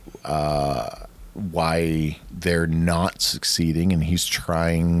out why they're not succeeding, and he's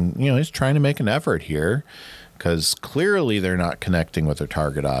trying to make an effort here because clearly they're not connecting with their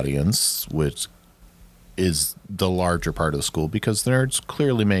target audience, which is the larger part of the school because the nerds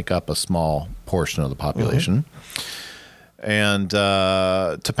clearly make up a small portion of the population. And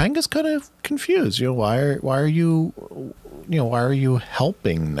Topanga's kind of confused. Why are you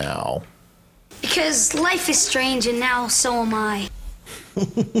helping now? Because life is strange, and now so am I.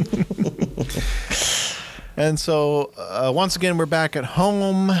 And so once again, we're back at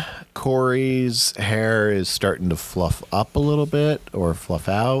home. Cory's hair is starting to fluff up a little bit or fluff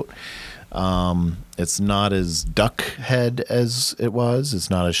out. It's not as duck head as it was. It's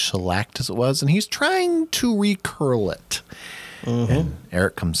not as shellacked as it was. And he's trying to recurl it. And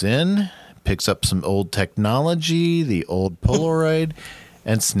Eric comes in, picks up some old technology, the old Polaroid,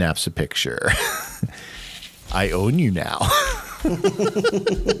 and snaps a picture. I own you now.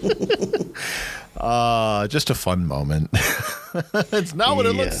 Just a fun moment. It's not what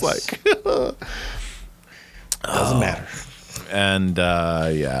it looks like. Doesn't matter. And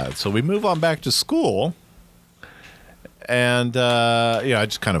so we move on back to school. And I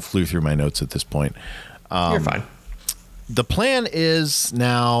just kind of flew through my notes at this point. You're fine. The plan is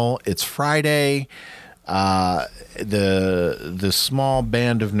now it's Friday. The small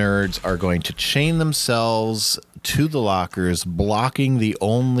band of nerds are going to chain themselves to the lockers, blocking the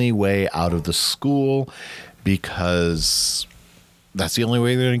only way out of the school because that's the only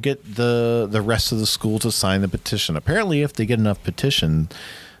way they're going to get the rest of the school to sign the petition. Apparently, if they get enough signatures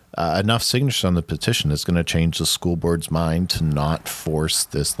on the petition, it's going to change the school board's mind to not force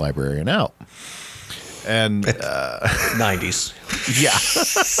this librarian out. And 90s. Yeah.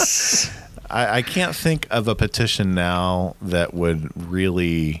 I can't think of a petition now that would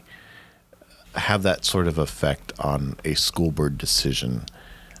really have that sort of effect on a school board decision.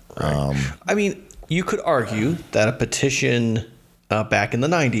 Right. I mean, you could argue that a petition back in the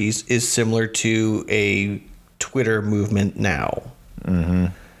 90s is similar to a Twitter movement now. Mm-hmm.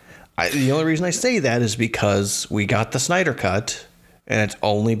 The only reason I say that is because we got the Snyder Cut, and it's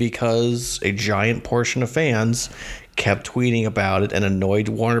only because a giant portion of fans kept tweeting about it and annoyed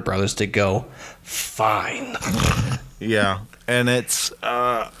Warner Brothers to go, fine. Yeah. And it's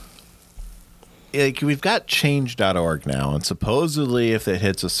we've got change.org now, and supposedly if it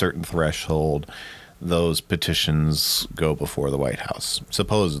hits a certain threshold, those petitions go before the White House.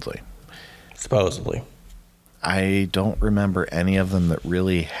 Supposedly. I don't remember any of them that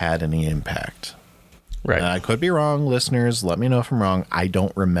really had any impact. Right. I could be wrong. Listeners, let me know if I'm wrong. I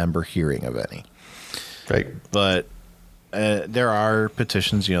don't remember hearing of any. Right. But there are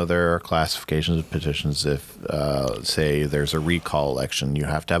petitions, there are classifications of petitions. If, say, there's a recall election, you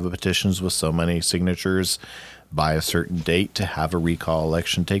have to have a petitions with so many signatures by a certain date to have a recall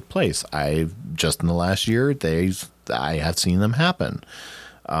election take place. Just in the last year, I have seen them happen.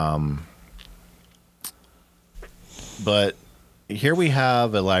 But here we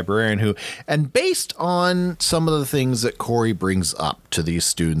have a librarian who, and based on some of the things that Cory brings up to these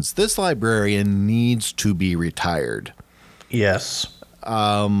students, this librarian needs to be retired. Yes.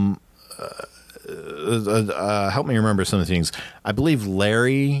 Help me remember some of the things. I believe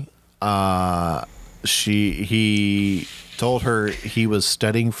Larry, he told her he was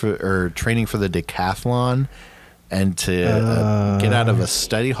training for the decathlon, and to get out of a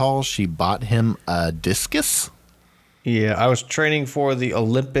study hall, she bought him a discus. Yeah, I was training for the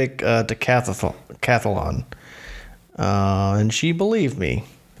Olympic decathlon, and she believed me.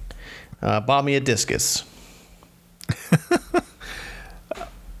 Bought me a discus.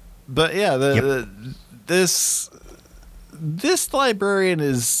 But yeah, this librarian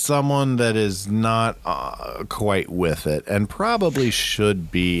is someone that is not quite with it, and probably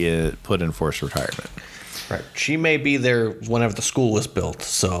should be put in forced retirement. Right. She may be there whenever the school was built,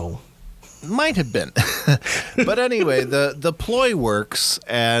 so. Might have been. But anyway, the ploy works,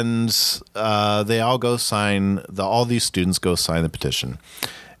 and they all go sign, all these students go sign the petition.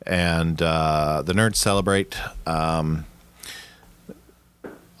 And the nerds celebrate.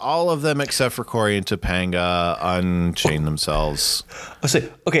 all of them except for Cory and Topanga unchain themselves. I say,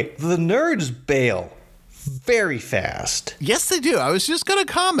 okay, the nerds bail very fast. Yes, they do. I was just going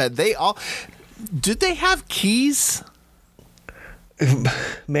to comment. Did they have keys?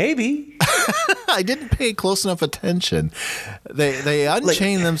 Maybe. I didn't pay close enough attention. They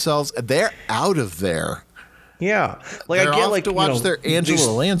unchain themselves. They're out of there. Yeah. They're off to watch their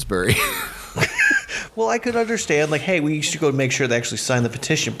Angela Lansbury. Well, I could understand, like, hey, we should go make sure they actually sign the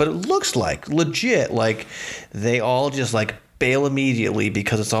petition. But it looks like, legit, like, they all just, like, bail immediately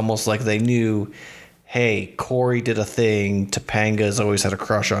because it's almost like they knew, hey, Cory did a thing. Topanga's always had a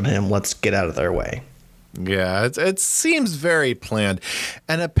crush on him. Let's get out of their way. Yeah, it seems very planned.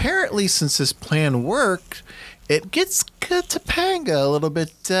 And apparently, since this plan worked, it gets Topanga a little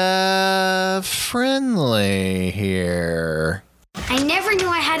bit friendly here. I never knew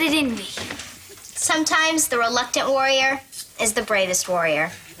I had it in me. Sometimes the reluctant warrior is the bravest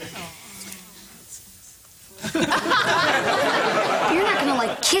warrior. You're not gonna,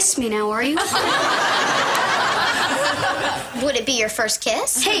 like, kiss me now, are you? Would it be your first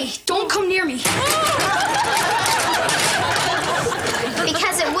kiss? Hey, don't come near me.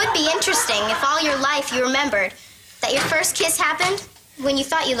 Because it would be interesting if all your life you remembered that your first kiss happened when you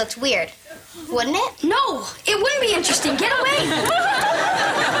thought you looked weird. Wouldn't it? No, it wouldn't be interesting. Get away.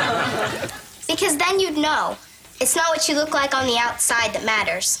 Because then you'd know. It's not what you look like on the outside that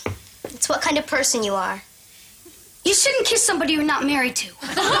matters. It's what kind of person you are. You shouldn't kiss somebody you're not married to.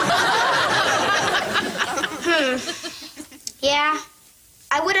 Yeah,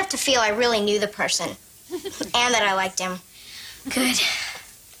 I would have to feel I really knew the person. And that I liked him. Good.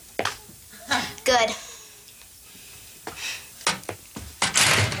 Good.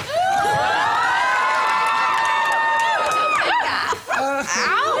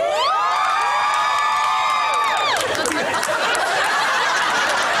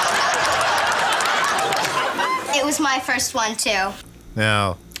 It was my first one, too.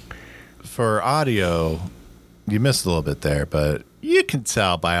 Now, for audio, you missed a little bit there, but you can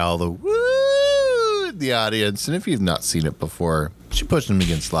tell by all the woo in the audience. And if you've not seen it before, she pushed him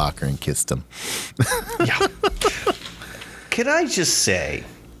against the locker and kissed him. Yeah. Can I just say,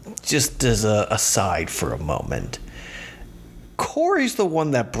 just as a aside for a moment, Cory's the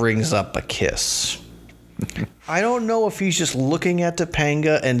one that brings up a kiss. I don't know if he's just looking at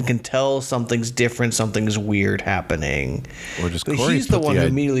Topanga and can tell something's different, something's weird happening. Or just But Cory he's the put one who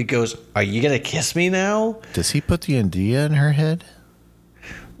immediately goes, "Are you going to kiss me now?" Does he put the idea in her head?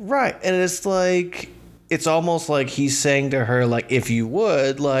 Right. And it's like, it's almost like he's saying to her, like, if you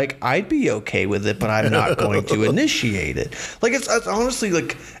would, like, I'd be okay with it, but I'm not going to initiate it. Like, it's honestly,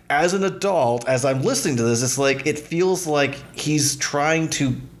 like, as an adult, as I'm listening to this, it's like, it feels like he's trying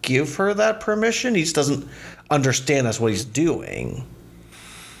to give her that permission. He just doesn't understand that's what he's doing.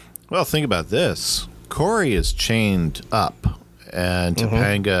 Well, think about this. Cory is chained up, and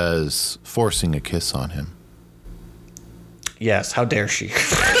Topanga is forcing a kiss on him. Yes, how dare she?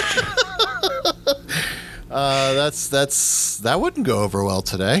 That wouldn't go over well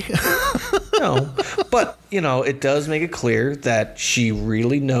today. No, but it does make it clear that she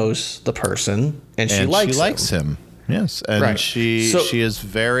really knows the person and she likes him. Yes, and right. she is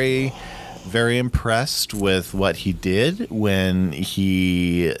very, very impressed with what he did when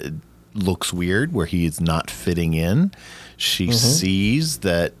he looks weird, where he is not fitting in. She sees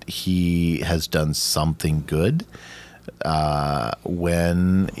that he has done something good.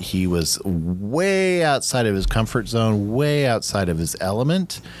 When he was way outside of his comfort zone, way outside of his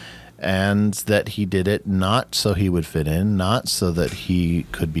element, and that he did it not so he would fit in, not so that he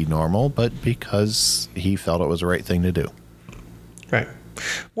could be normal, but because he felt it was the right thing to do. Right.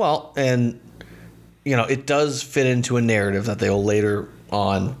 Well, and, it does fit into a narrative that they'll later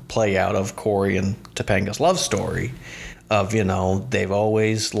on play out of Cory and Topanga's love story. Of, they've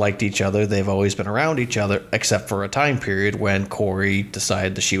always liked each other. They've always been around each other, except for a time period when Cory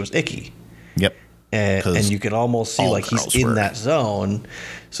decided that she was icky. Yep. And you can almost see, like, he's in that zone.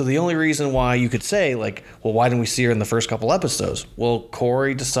 So the only reason why you could say, like, well, why didn't we see her in the first couple episodes? Well,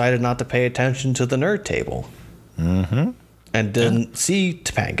 Cory decided not to pay attention to the nerd table. Mm-hmm. And didn't see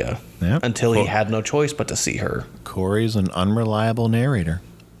Topanga until he had no choice but to see her. Cory's an unreliable narrator.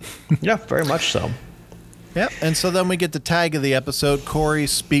 Yeah, very much so. Yep, and so then we get the tag of the episode. Cory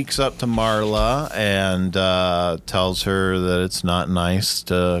speaks up to Marla and tells her that it's not nice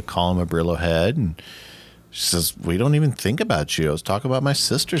to call him a Brillo head. And she says, we don't even think about you. I was talking about my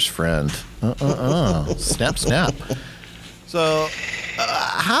sister's friend. Snap, snap. So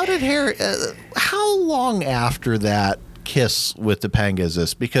how long after that kiss with Topanga is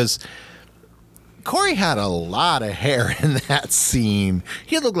this? Because Cory had a lot of hair in that scene.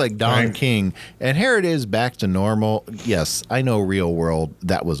 He looked like Don King. And here it is, back to normal. Yes, I know Real World,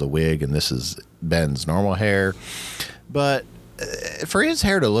 that was a wig, and this is Ben's normal hair. But for his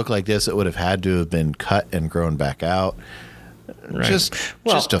hair to look like this, it would have had to have been cut and grown back out. Right. Just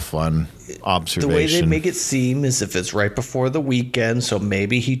a fun observation. The way they make it seem is if it's right before the weekend, so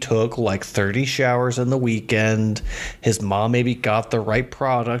maybe he took like 30 showers in the weekend. His mom maybe got the right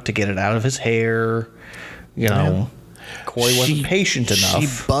product to get it out of his hair. You know, Cory wasn't patient enough.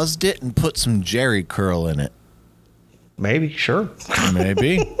 She buzzed it and put some Jerry curl in it. Maybe, sure.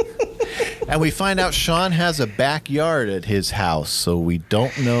 Maybe. And we find out Sean has a backyard at his house, so we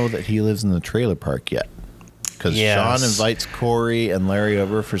don't know that he lives in the trailer park yet. Because Sean invites Cory and Larry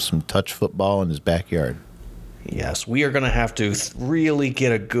over for some touch football in his backyard. Yes, we are going to have to really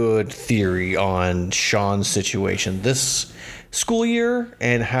get a good theory on Sean's situation this school year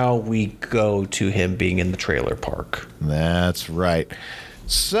and how we go to him being in the trailer park. That's right.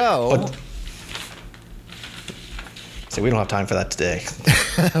 So we don't have time for that today.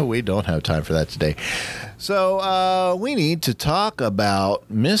 We don't have time for that today. So we need to talk about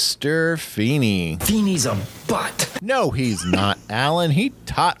Mr. Feeney. Feeney's a butt. No, he's not, Alan. He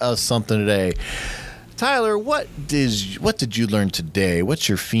taught us something today. Tyler, what did you learn today? What's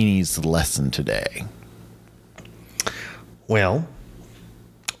your Feeney's lesson today? Well,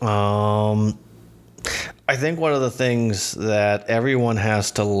 I think one of the things that everyone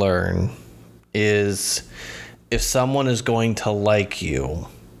has to learn is if someone is going to like you,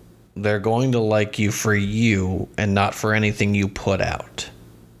 they're going to like you for you and not for anything you put out.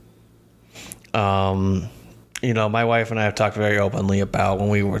 My wife and I have talked very openly about when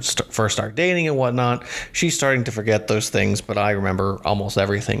we were first started dating and whatnot. She's starting to forget those things, but I remember almost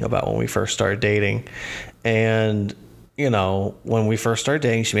everything about when we first started dating. And, when we first started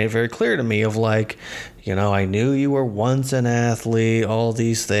dating, she made it very clear to me of like, I knew you were once an athlete, all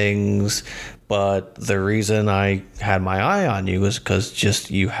these things. But the reason I had my eye on you is because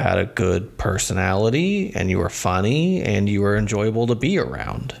just you had a good personality and you were funny and you were enjoyable to be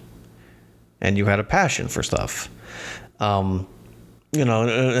around. And you had a passion for stuff. At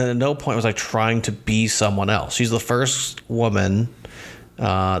no point was I trying to be someone else. She's the first woman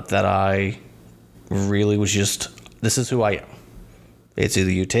that I really was just, this is who I am. It's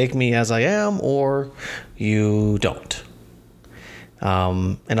either you take me as I am or you don't.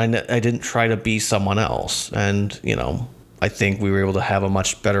 And I didn't try to be someone else. And, I think we were able to have a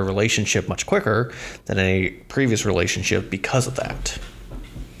much better relationship much quicker than any previous relationship because of that.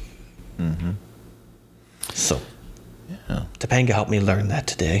 Mm-hmm. So, Topanga helped me learn that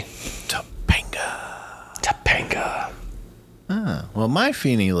today. Topanga. Well, my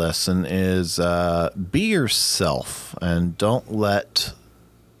Feeney lesson is be yourself and don't let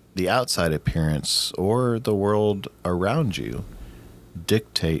the outside appearance or the world around you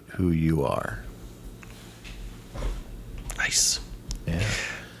dictate who you are. Nice. Yeah.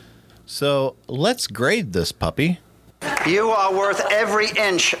 So let's grade this puppy. You are worth every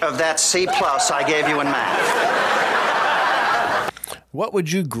inch of that C+ I gave you in math. What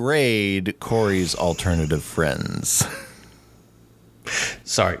would you grade Cory's alternative friends?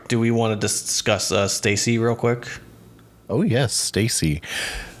 Sorry, do we want to discuss Stacy real quick? Oh, yes, Stacy.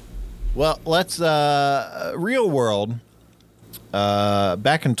 Well, let's, Real World.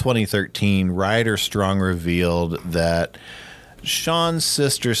 Back in 2013, Ryder Strong revealed that Sean's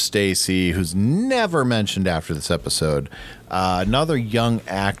sister Stacy, who's never mentioned after this episode, another young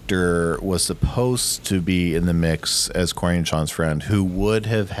actor was supposed to be in the mix as Cory and Sean's friend, who would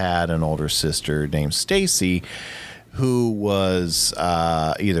have had an older sister named Stacy, who was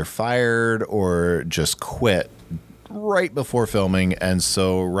either fired or just quit right before filming, and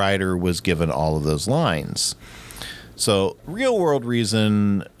so Ryder was given all of those lines. So, real world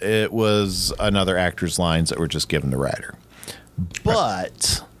reason, it was another actor's lines that were just given to Ryder.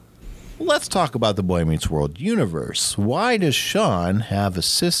 But let's talk about the Boy Meets World universe. Why does Sean have a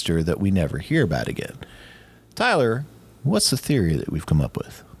sister that we never hear about again? Tyler, what's the theory that we've come up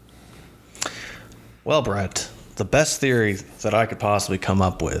with? Well, Brett, the best theory that I could possibly come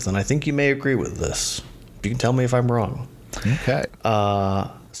up with, and I think you may agree with this. You can tell me if I'm wrong. Okay.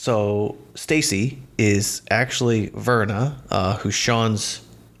 So Stacy is actually Verna, who's Sean's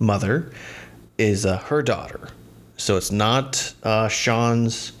mother, is her daughter. So it's not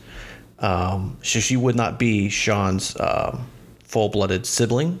Sean's. She would not be Sean's full-blooded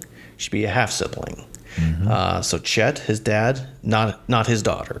sibling. She'd be a half sibling. Mm-hmm. So Chet, his dad, not his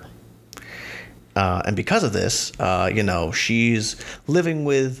daughter. And because of this, she's living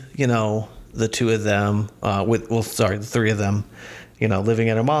with the two of them. The three of them. living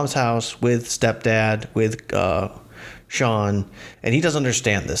at her mom's house with stepdad, with Sean, and he doesn't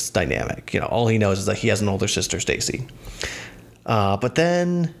understand this dynamic. All he knows is that he has an older sister, Stacy. But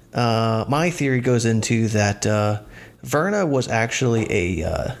then my theory goes into that Verna was actually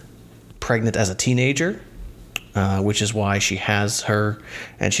pregnant as a teenager, which is why she has her,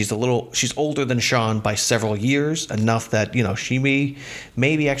 and she's older than Sean by several years, enough that she may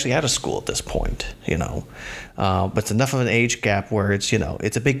be actually out of school at this point. But it's enough of an age gap where it's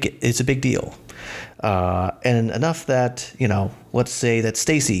it's a big deal. And enough that, let's say that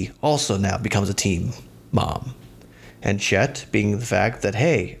Stacy also now becomes a teen mom. And Chet being the fact that,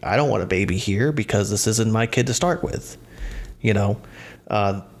 hey, I don't want a baby here because this isn't my kid to start with.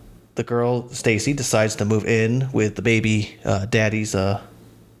 The girl, Stacy, decides to move in with the baby daddy's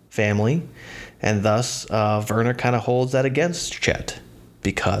family. And thus, Verna kind of holds that against Chet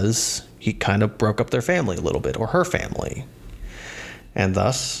because he kind of broke up their family a little bit, or her family. And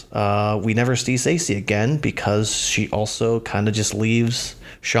thus, we never see Stacy again because she also kind of just leaves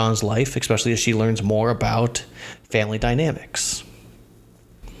Sean's life, especially as she learns more about family dynamics.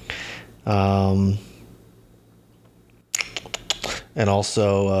 And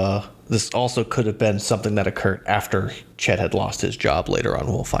also, this also could have been something that occurred after Chet had lost his job later on.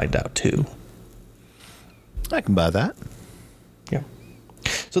 We'll find out, too. I can buy that. Yeah.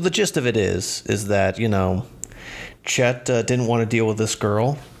 So the gist of it is that, Chet didn't want to deal with this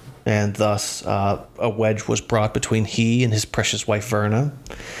girl, and thus a wedge was brought between he and his precious wife, Verna,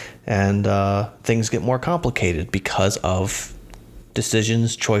 and things get more complicated because of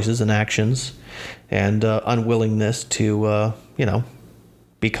decisions, choices, and actions, and unwillingness to,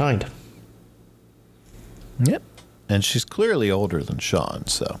 be kind. Yep. And she's clearly older than Sean,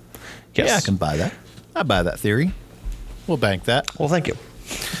 so yes. Yeah, I can buy that. I buy that theory. We'll bank that. Well, thank you.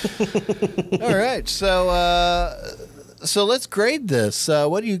 All right, so let's grade this.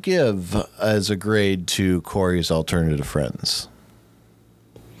 What do you give as a grade to Cory's Alternative Friends?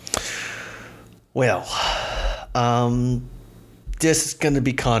 Well, this is going to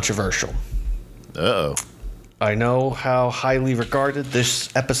be controversial. Uh-oh. I know how highly regarded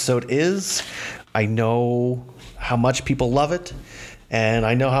this episode is. I know how much people love it, and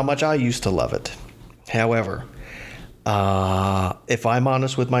I know how much I used to love it. However, if I'm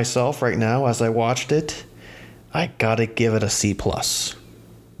honest with myself right now as I watched it, I gotta give it a C+.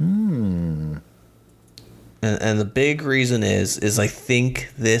 And the big reason is I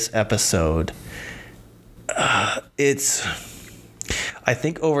think this episode, I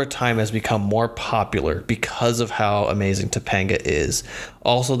think over time has become more popular because of how amazing Topanga is.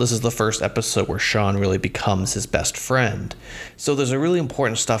 Also, this is the first episode where Sean really becomes his best friend. So there's a really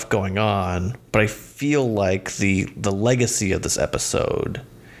important stuff going on, but I feel like the legacy of this episode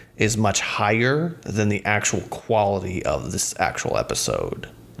is much higher than the actual quality of this actual episode.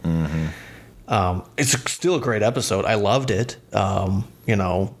 Mm-hmm. It's still a great episode. I loved it. I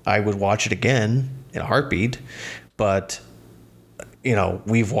would watch it again in a heartbeat, but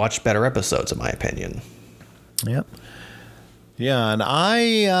we've watched better episodes, in my opinion. Yep. Yeah, and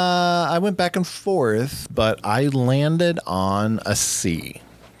I went back and forth, but I landed on a C.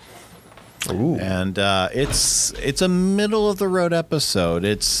 Ooh. And it's a middle of the road episode.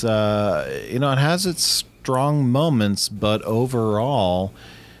 It's it has its strong moments, but overall,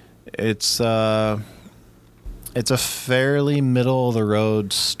 it's a fairly middle of the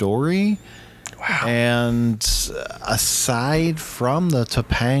road story. Wow. And aside from the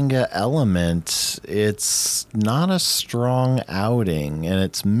Topanga element, it's not a strong outing, and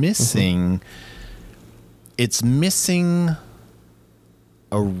it's missing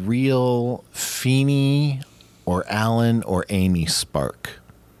a real Feeney or Alan or Amy spark.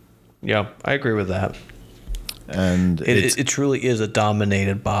 Yeah, I agree with that. And it truly is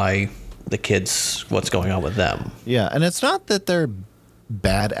dominated by the kids, what's going on with them. Yeah, and it's not that they're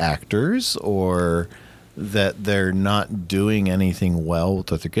bad actors or that they're not doing anything well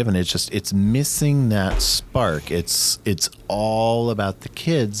that they're given. It's just it's missing that spark. It's all about the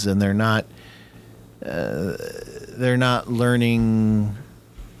kids, and they're not learning.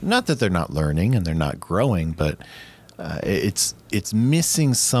 Not that they're not learning and they're not growing, but it's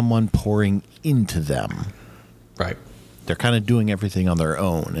missing someone pouring into them. Right. They're kind of doing everything on their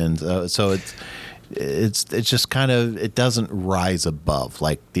own, and so it's just kind of, it doesn't rise above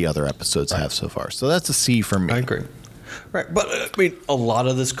like the other episodes have so far. So that's a C for me. I agree. Right. But I mean, a lot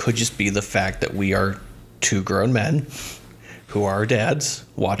of this could just be the fact that we are two grown men who are dads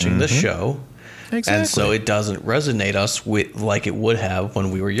watching this show. Exactly. And so it doesn't resonate us with like it would have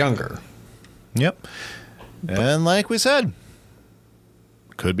when we were younger. Yep. And like we said,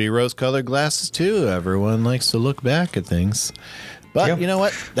 could be rose-colored glasses too. Everyone likes to look back at things. But you know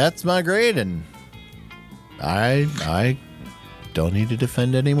what? That's my grade, and I don't need to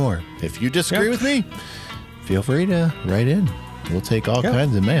defend anymore. If you disagree with me, feel free to write in. We'll take all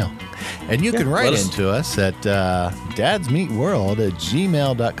kinds of mail. And you can write into us at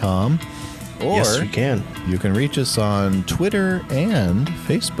dadsmeetworld@gmail.com. Or yes, you can. You can reach us on Twitter and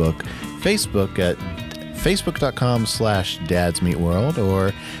Facebook. Facebook at facebook.com/dadsmeetworld,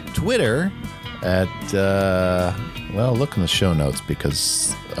 or Twitter at, look in the show notes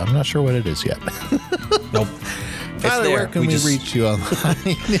because I'm not sure what it is yet. Nope. Tyler, where can we reach you online?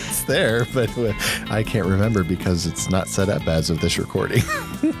 It's there, but I can't remember because it's not set up as of this recording.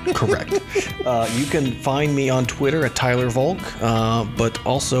 Correct. You can find me on Twitter at Tyler Volk, but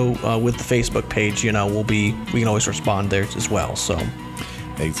also with the Facebook page, we can always respond there as well. So.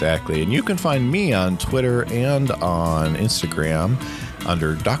 Exactly. And you can find me on Twitter and on Instagram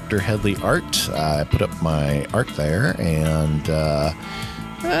under Dr. Headley Art. I put up my art there, and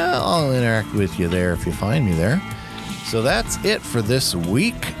I'll interact with you there if you find me there. So that's it for this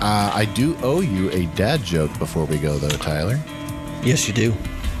week. I do owe you a dad joke before we go, though, Tyler. Yes, you do.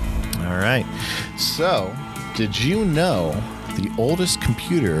 All right. So, did you know the oldest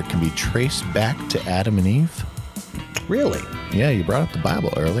computer can be traced back to Adam and Eve? Really? Yeah, you brought up the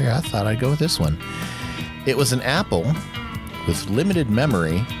Bible earlier. I thought I'd go with this one. It was an apple with limited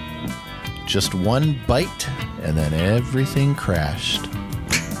memory, just one bite, and then everything crashed.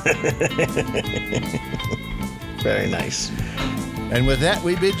 Very nice. And with that,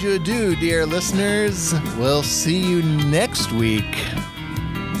 we bid you adieu, dear listeners. We'll see you next week.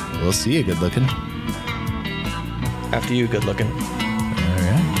 We'll see you, good looking. After you, good looking. All right.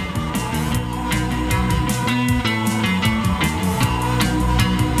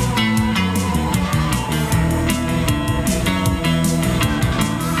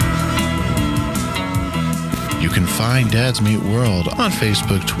 You can find Dads Meet World on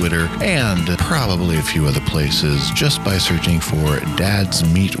Facebook, Twitter, and probably a few other places just by searching for Dads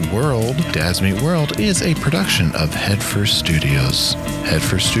Meet World. Dads Meet World is a production of Headfirst Studios.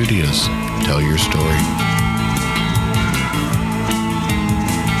 Headfirst Studios, tell your story.